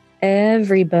that is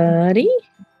everybody.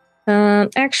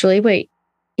 Actually, wait.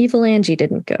 Evil Angie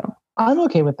didn't go. I'm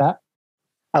okay with that.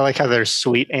 I like how there's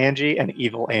Sweet Angie and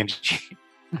Evil Angie.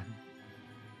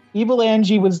 Evil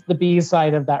Angie was the B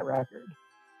side of that record.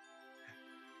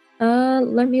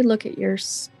 Let me look at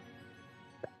yours.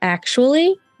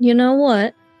 Actually, you know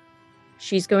what?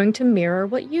 She's going to mirror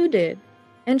what you did,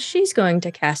 and she's going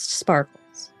to cast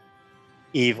sparkles.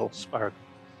 Evil Spark.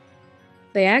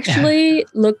 They actually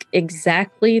look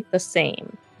exactly the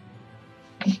same.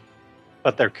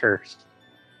 But they're cursed.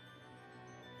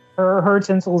 Her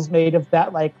tinsel's made of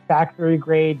that like factory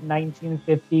grade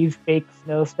 1950s fake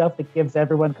snow stuff that gives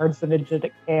everyone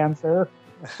carcinogenic cancer.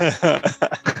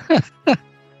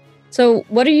 So,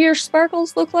 what do your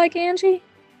sparkles look like, Angie?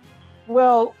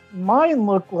 Well, mine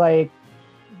look like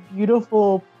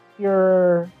beautiful,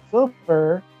 pure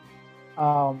silver.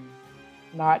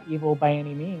 Not evil by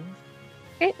any means.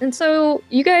 Okay, and so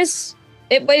you guys,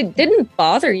 it didn't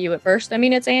bother you at first. I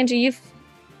mean, it's Angie.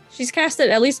 She's cast it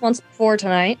at least once before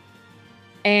tonight,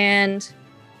 and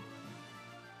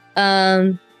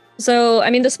so I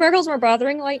mean, the sparkles weren't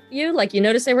bothering you. Like you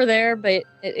noticed they were there, but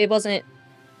it wasn't.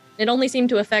 It only seemed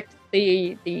to affect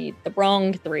the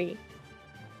wrong 3.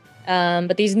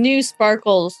 But these new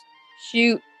sparkles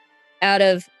shoot out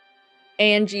of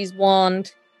Angie's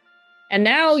wand, and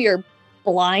now you're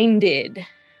blinded.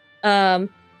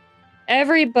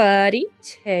 Everybody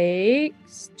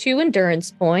takes 2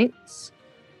 endurance points.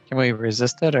 Can we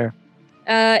resist it or?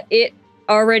 It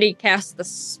already cast the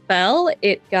spell.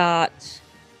 It got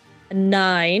a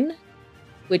 9,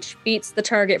 which beats the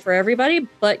target for everybody,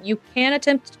 but you can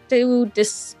attempt to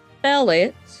dispel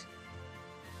it.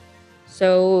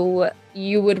 So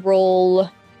you would roll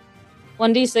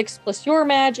 1d6 plus your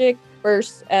magic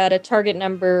first at a target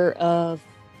number of,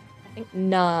 I think,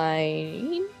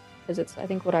 9. Because it's, I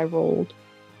think, what I rolled.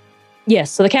 Yes,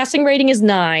 so the casting rating is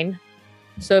 9.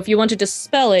 So if you want to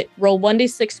dispel it, roll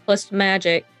 1d6 plus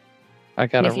magic. I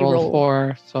got And a if you roll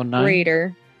 4, so 9.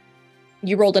 Greater.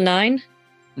 You rolled a 9?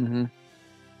 Mm-hmm.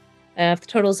 If the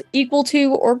total is equal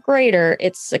to or greater,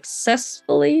 it's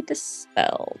successfully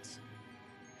dispelled.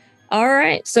 All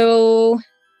right, so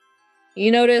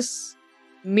you notice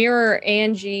Mirror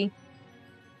Angie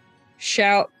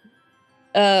shout,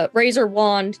 raise her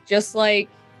wand just like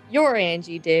your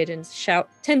Angie did and shout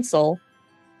tinsel,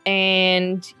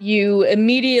 and you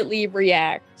immediately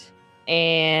react,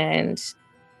 and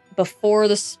before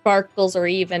the sparkles are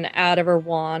even out of her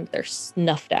wand, they're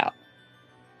snuffed out.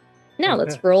 Now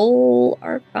let's roll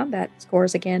our combat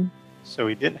scores again. So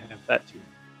we didn't have that too.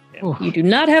 You do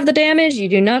not have the damage. You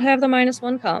do not have the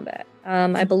 -1 combat.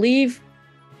 I believe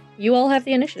you all have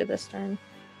the initiative this turn.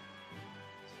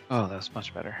 Oh, that's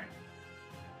much better.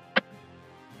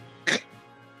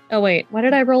 Oh, wait. What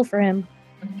did I roll for him?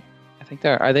 I think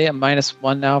are they at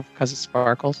 -1 now because it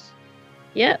sparkles?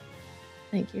 Yep.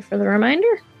 Thank you for the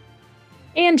reminder.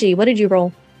 Angie, what did you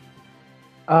roll?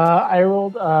 I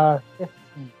rolled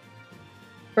 15.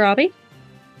 Robbie?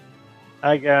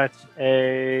 I got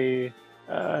a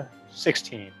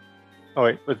 16. Oh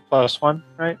wait, with +1,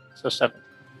 right? So 7.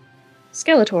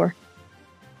 Skeletor.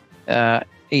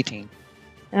 18.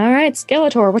 All right,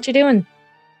 Skeletor, what you doing?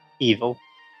 Evil.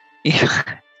 Yeah,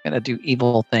 gonna do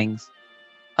evil things.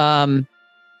 The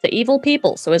evil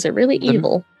people, so is it really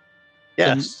evil?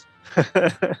 Yes.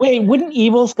 Wait, wouldn't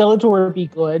evil Skeletor be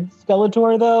good?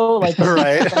 Skeletor, though? Like,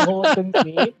 Right. the whole thing to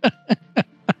me?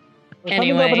 We're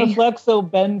coming up in a Anyway. Flexo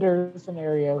Bender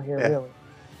scenario here, Yeah. really.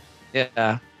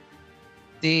 Yeah.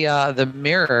 The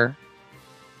mirror.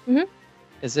 Mhm.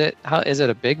 Is it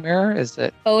a big mirror? Is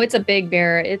it? Oh, it's a big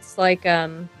mirror. It's like,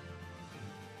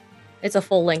 it's a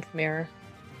full-length mirror.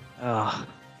 Oh.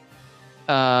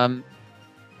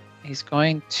 He's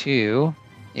going to.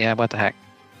 Yeah. What the heck?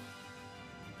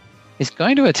 He's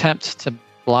going to attempt to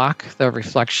block the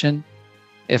reflection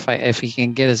if he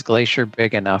can get his glacier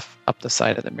big enough up the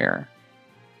side of the mirror.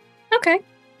 Okay.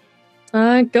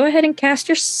 Go ahead and cast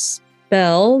your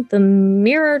spell. The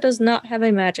mirror does not have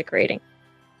a magic rating.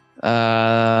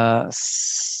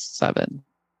 7.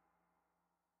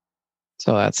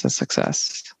 So that's a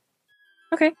success.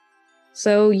 Okay.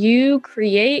 So you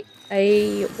create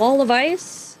a wall of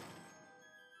ice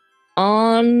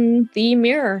on the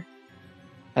mirror.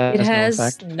 That It no has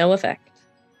effect. no effect.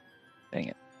 Dang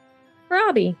it.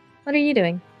 Robbie, what are you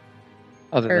doing?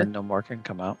 Other Sure. than no more can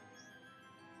come out.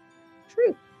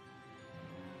 True.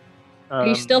 Are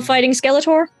you still Um, fighting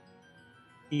Skeletor?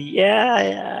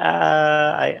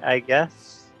 Yeah, I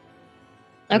guess.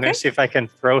 I'm Okay. gonna see if I can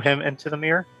throw him into the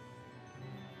mirror.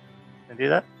 Can I do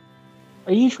that?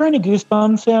 Are you trying to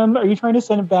goosebumps him? Are you trying to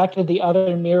send him back to the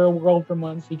other mirror world from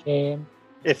whence he came?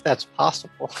 If that's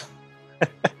possible.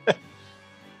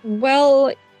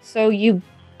 Well,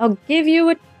 I'll give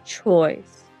you a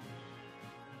choice.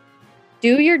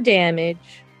 Do your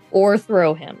damage or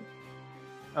throw him.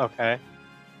 Okay.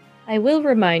 I will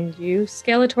remind you,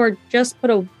 Skeletor just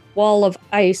put a wall of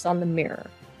ice on the mirror.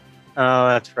 Oh,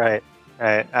 that's right.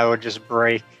 Right. I would just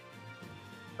break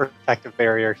protective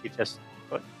barrier he just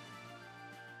put.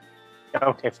 Yeah,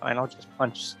 okay, fine. I'll just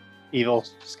punch evil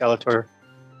Skeletor.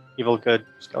 Evil good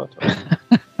Skeletor.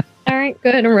 Alright, go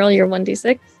ahead and roll your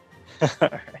 1d6.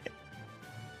 Alright.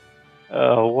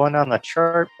 1 on the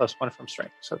chart plus 1 from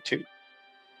strength, so 2.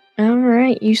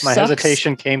 Alright, you My suck.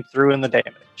 hesitation came through in the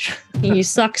damage. You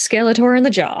suck Skeletor in the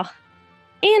jaw.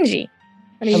 Angie,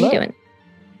 what are Hello? you doing?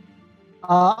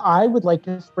 I would like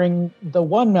to spring the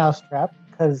one mousetrap,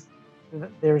 because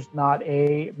there's not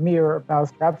a mirror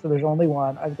mousetrap, so there's only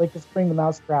one. I would like to spring the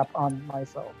mousetrap on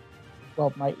myself.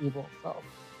 Well, my evil self.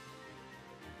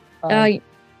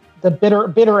 The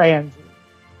bitter Angie.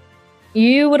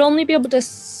 You would only be able to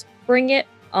spring it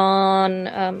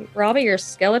on Robbie or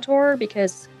Skeletor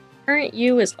because current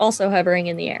you is also hovering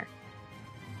in the air.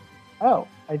 Oh,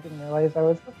 I didn't realize I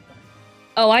was.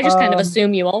 Oh, I just kind of Um,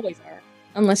 assume you always are,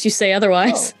 unless you say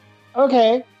otherwise. Oh,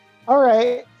 okay. All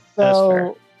right. That's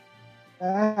So fair.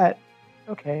 that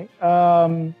okay.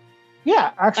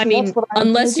 Yeah, actually, I mean, that's what I'm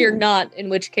unless gonna you're do. not, in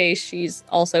which case she's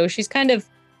kind of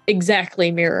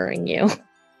exactly mirroring you.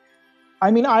 I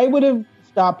mean, I would have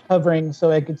stopped hovering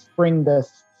so I could spring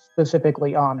this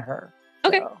specifically on her.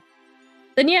 Okay. So,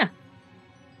 Then yeah,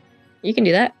 you can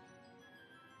do that.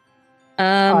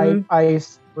 I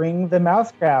spring the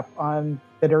mousetrap on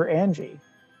Bitter Angie.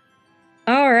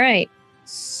 All right.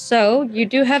 So you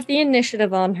do have the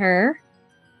initiative on her,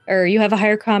 or you have a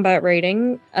higher combat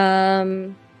rating.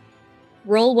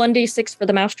 Roll 1d6 for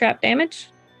the mousetrap damage.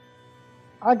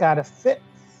 I got a 6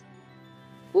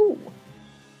 Ooh.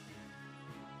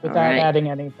 without Alright. adding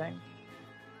anything.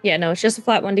 Yeah, no, it's just a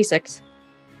flat 1d6.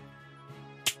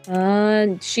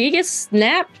 She gets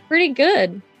snapped pretty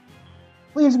good.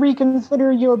 Please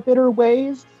reconsider your bitter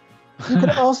ways. You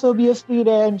could also be a sweet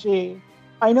Angie.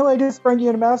 I know I just sprung you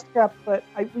in a mousetrap, but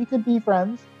we could be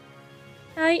friends.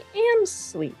 I am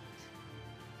sweet.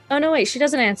 Oh, no, wait, she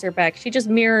doesn't answer back. She just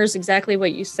mirrors exactly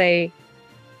what you say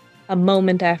a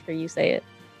moment after you say it.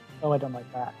 Oh, I don't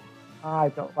like that. I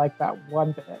don't like that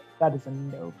one bit. That is a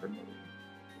no for me.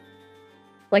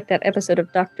 Like that episode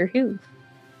of Doctor Who.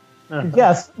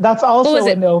 Yes, that's also was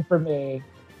a it? no for me.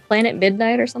 Planet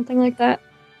Midnight or something like that.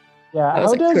 Yeah, That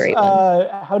was a great one.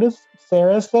 How does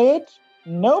Sarah say it?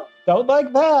 Nope, don't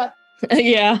like that.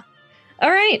 Yeah.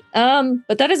 All right.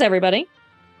 But that is everybody.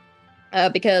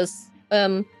 Because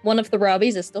one of the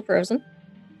Robbies is still frozen.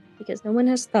 Because no one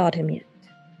has thawed him yet.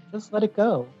 Just let it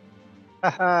go.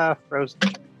 Haha, frozen.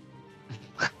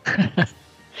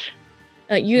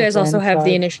 You guys also have the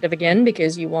Inside. initiative again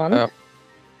because you won. Oh.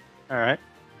 All right.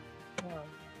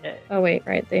 Oh, wait,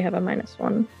 right. They have a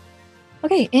 -1.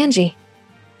 Okay, Angie.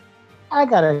 I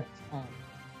got a 10.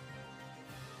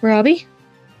 Robbie.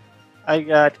 I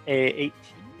got a 18.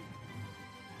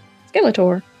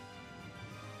 Skeletor.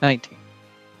 19.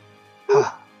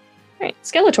 All right,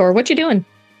 Skeletor, what you doing?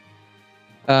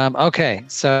 Okay,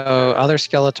 so other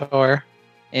Skeletor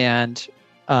and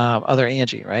other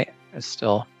Angie, right? Is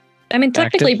still I mean,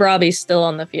 technically, active? Robbie's still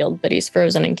on the field, but he's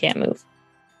frozen and can't move.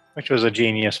 Which was a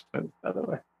genius move, by the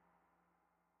way.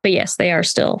 But yes, they are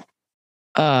still.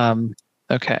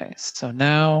 Okay, so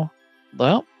now,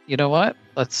 well, you know what?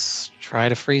 Let's try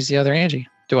to freeze the other Angie.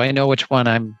 Do I know which one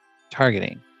I'm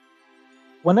targeting?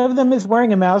 One of them is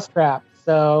wearing a mousetrap,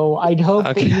 so I'd hope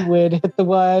Okay. that you would hit the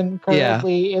one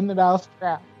currently in the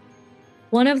mousetrap.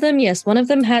 One of them, yes, one of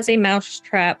them has a mouse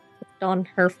trap on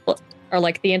her foot, or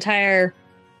like the entire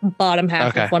bottom half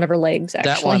Okay. of one of her legs,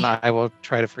 actually. That one I will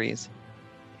try to freeze.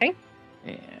 Okay.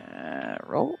 And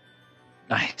roll.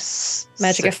 Nice.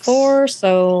 Magic of 6. 4,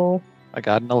 so I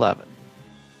got an 11.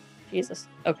 Jesus.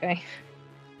 Okay.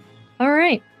 All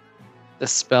right.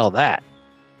 Dispel that.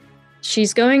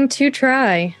 She's going to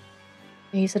try.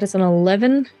 You said it's an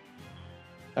 11?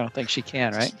 I don't think she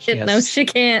can, right? Shit, no, she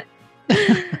can't.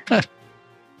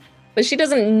 But she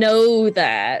doesn't know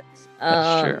that.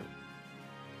 Sure.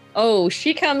 Oh,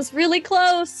 she comes really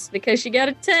close because she got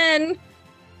a 10.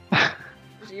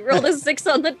 She rolled a 6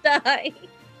 on the die.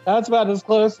 That's about as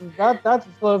close as that's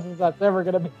as close as that's ever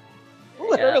gonna be.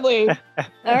 Literally.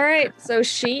 All right, so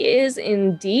she is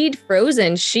indeed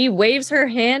frozen. She waves her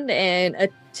hand and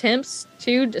attempts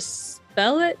to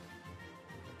dispel it.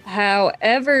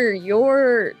 However,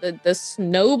 the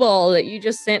snowball that you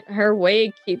just sent her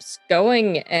way keeps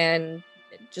going and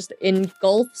it just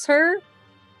engulfs her.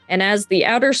 And as the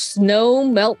outer snow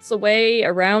melts away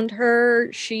around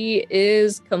her, she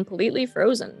is completely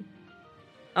frozen.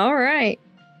 All right,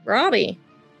 Robbie.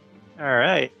 All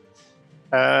right.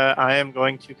 I am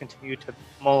going to continue to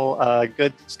pummel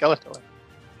good Skeletor.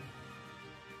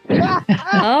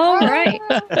 All right.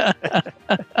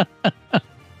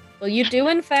 Well, you do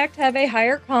in fact have a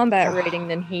higher combat rating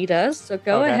than he does, so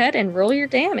go Okay. ahead and roll your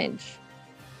damage.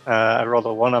 I rolled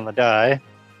a 1 on the die.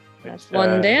 That's which,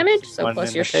 1 damage, so one plus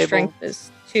in your the table. strength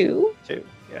is 2. 2,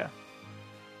 yeah.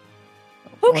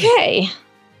 Okay.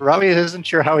 Robbie isn't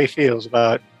sure how he feels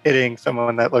about hitting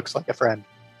someone that looks like a friend.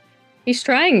 He's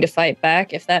trying to fight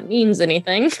back, if that means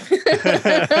anything.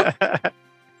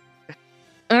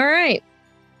 All right.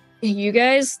 You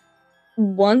guys,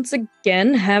 once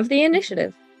again, have the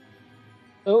initiative.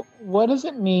 So what does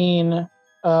it mean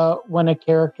when a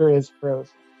character is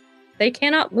frozen? They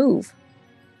cannot move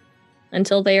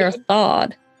until they are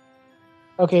thawed.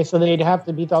 Okay, so they'd have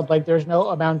to be thawed. Like there's no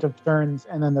amount of turns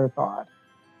and then they're thawed.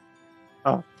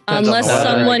 Oh, depends on Unless the weather,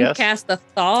 I someone guess. cast a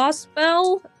thaw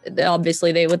spell,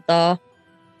 obviously they would thaw.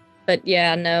 But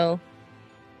yeah, no.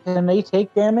 Can they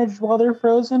take damage while they're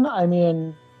frozen? I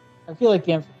mean, I feel like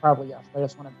the answer is probably yes. I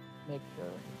just want to make sure.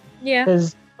 Yeah.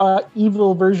 Because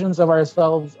evil versions of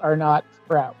ourselves are not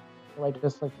Sprout. So I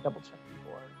just like to double check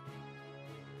before.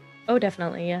 Oh,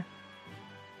 definitely, yeah.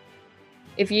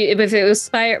 If it was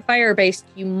fire based,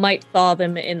 you might thaw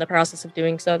them in the process of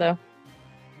doing so, though.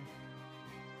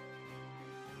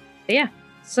 But yeah.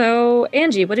 So,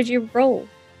 Angie, what did you roll?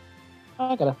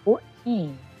 I got a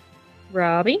 14.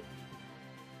 Robbie?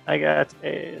 I got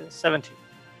a 17.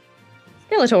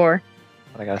 Skeletor?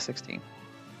 But I got a 16.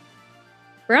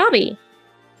 Robbie?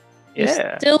 You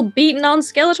Yeah. still beating on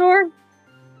Skeletor?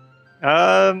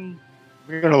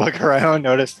 We're gonna look around,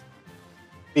 notice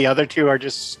the other two are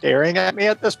just staring at me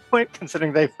at this point,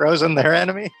 considering they've frozen their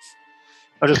enemies.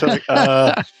 I'll just be like,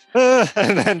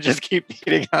 and then just keep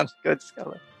beating on Good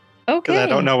Skeletor. Okay. Because I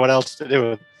don't know what else to do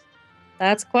with it.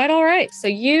 That's quite all right. So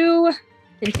you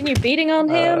continue beating on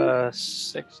him?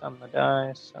 6 on the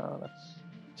die, so that's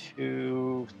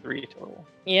 2, 3 total.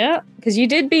 Yeah, because you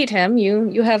did beat him.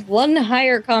 You have 1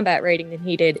 higher combat rating than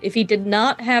he did. If he did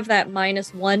not have that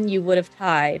 -1, you would have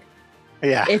tied.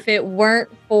 Yeah. If it weren't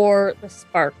for the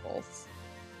sparkles.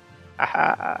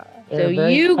 Haha. They're So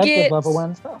very you effective get level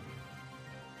 1 spell.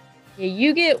 Yeah,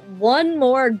 you get 1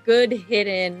 more good hit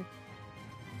in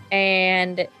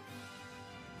and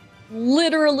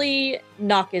literally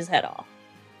knock his head off.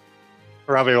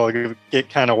 Robbie will get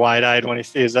kind of wide-eyed when he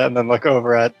sees that, and then look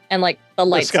over at And like the the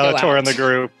lights go out. Skeletor in the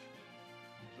group.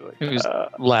 Like, Who's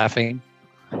laughing?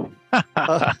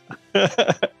 uh,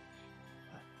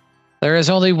 There is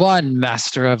only one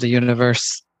master of the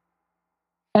universe.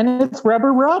 And it's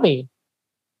Rubber Robbie.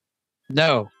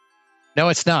 No,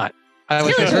 it's not. I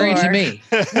was Skeletor. referring to me.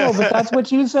 No, but that's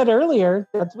what you said earlier.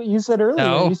 That's what you said earlier.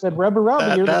 No. You said Rubber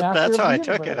Robbie, you're the master that's of how the I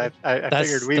took it. universe. I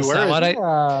figured we that's were. not what I-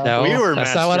 No, we were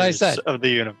that's not what I masters said. of the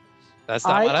universe. That's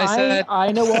not what I said.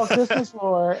 I know all Christmas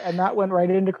lore, and that went right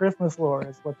into Christmas lore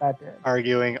is what that did.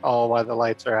 Arguing all while the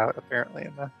lights are out, apparently.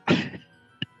 In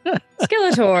the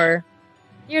Skeletor,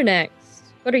 you're next.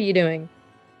 What are you doing?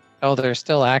 Oh, they're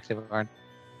still active, aren't?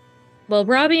 Well,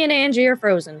 Robbie and Angie are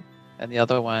frozen. And the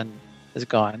other one is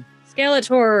gone.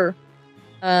 Skeletor,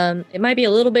 it might be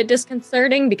a little bit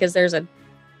disconcerting because there's a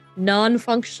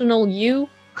non-functional you.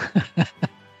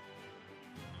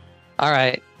 All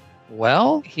right.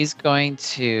 Well, he's going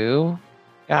to.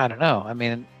 I don't know. I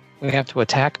mean, we have to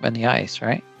attack him in the ice,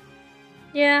 right?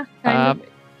 Yeah, kind of.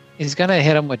 He's going to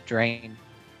hit him with Drain.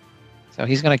 So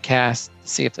he's going to cast.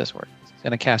 See if this works. He's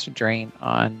going to cast a Drain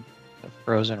on the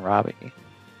frozen Robbie,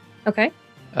 Okay.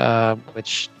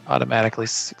 which automatically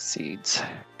succeeds.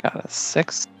 Got a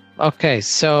 6. Okay,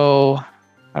 so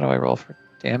how do I roll for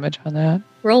damage on that?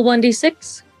 Roll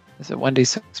 1d6. Is it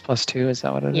 1d6 plus 2? Is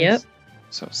that what it is? Yep.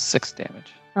 So 6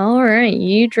 damage. All right,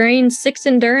 you drain 6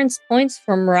 endurance points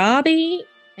from Robbie,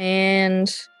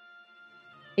 and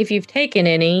if you've taken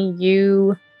any,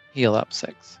 you Heal up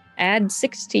 6. add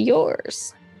 6 to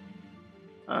yours.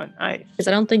 Oh, nice. Because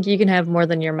I don't think you can have more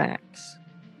than your max.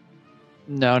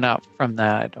 No, not from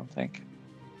that, I don't think.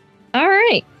 All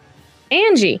right,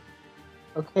 Angie.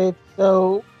 Okay,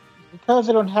 so because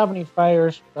I don't have any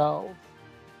fire spells,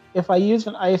 if I use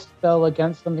an ice spell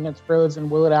against something that's frozen,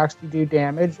 will it actually do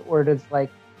damage, or does like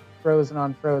frozen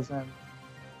on frozen?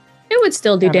 It would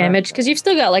still do Yeah, damage right. because you've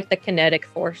still got like the kinetic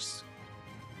force.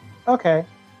 Okay,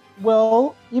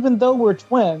 well, even though we're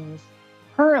twins,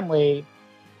 currently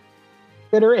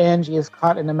Bitter Angie is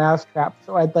caught in a mousetrap,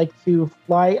 so I'd like to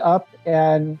fly up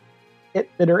and hit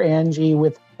Bitter Angie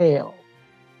with hail.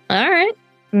 All right,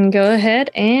 go ahead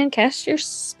and cast your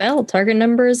spell. Target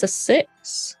number is a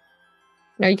 6.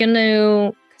 Are you going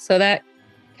to... So that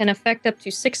can affect up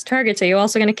to 6 targets. Are you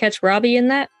also going to catch Robbie in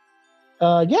that?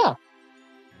 Yeah.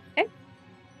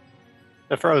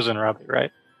 The frozen Robbie,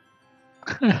 right?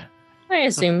 I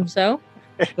assume so.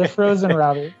 The frozen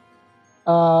Robbie.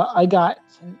 I got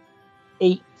an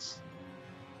 8.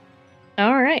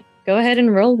 All right, go ahead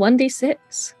and roll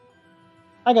 1d6.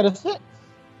 I got a 6.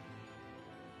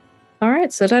 All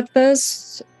right, so that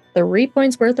does 3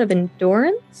 points worth of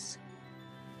endurance.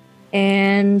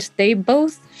 And they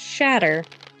both shatter.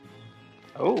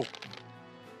 Oh,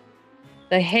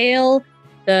 The hail,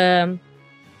 the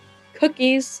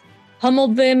cookies,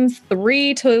 pummeled them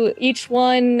 3 to each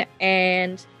one,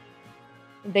 and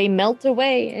they melt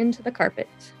away into the carpet.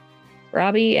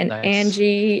 Robbie and Nice.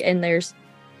 Angie, and there's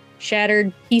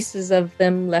shattered pieces of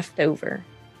them left over.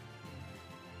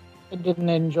 I didn't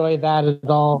enjoy that at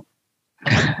all.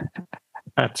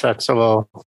 that's a little.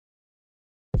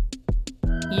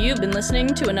 You've been listening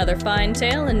to another fine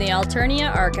tale in the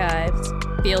Alternia archives.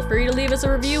 Feel free to leave us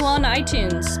a review on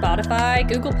iTunes, Spotify,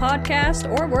 Google Podcast,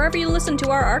 or wherever you listen to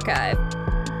our archive.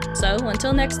 So,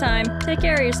 until next time, take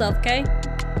care of yourself, okay?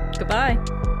 Goodbye.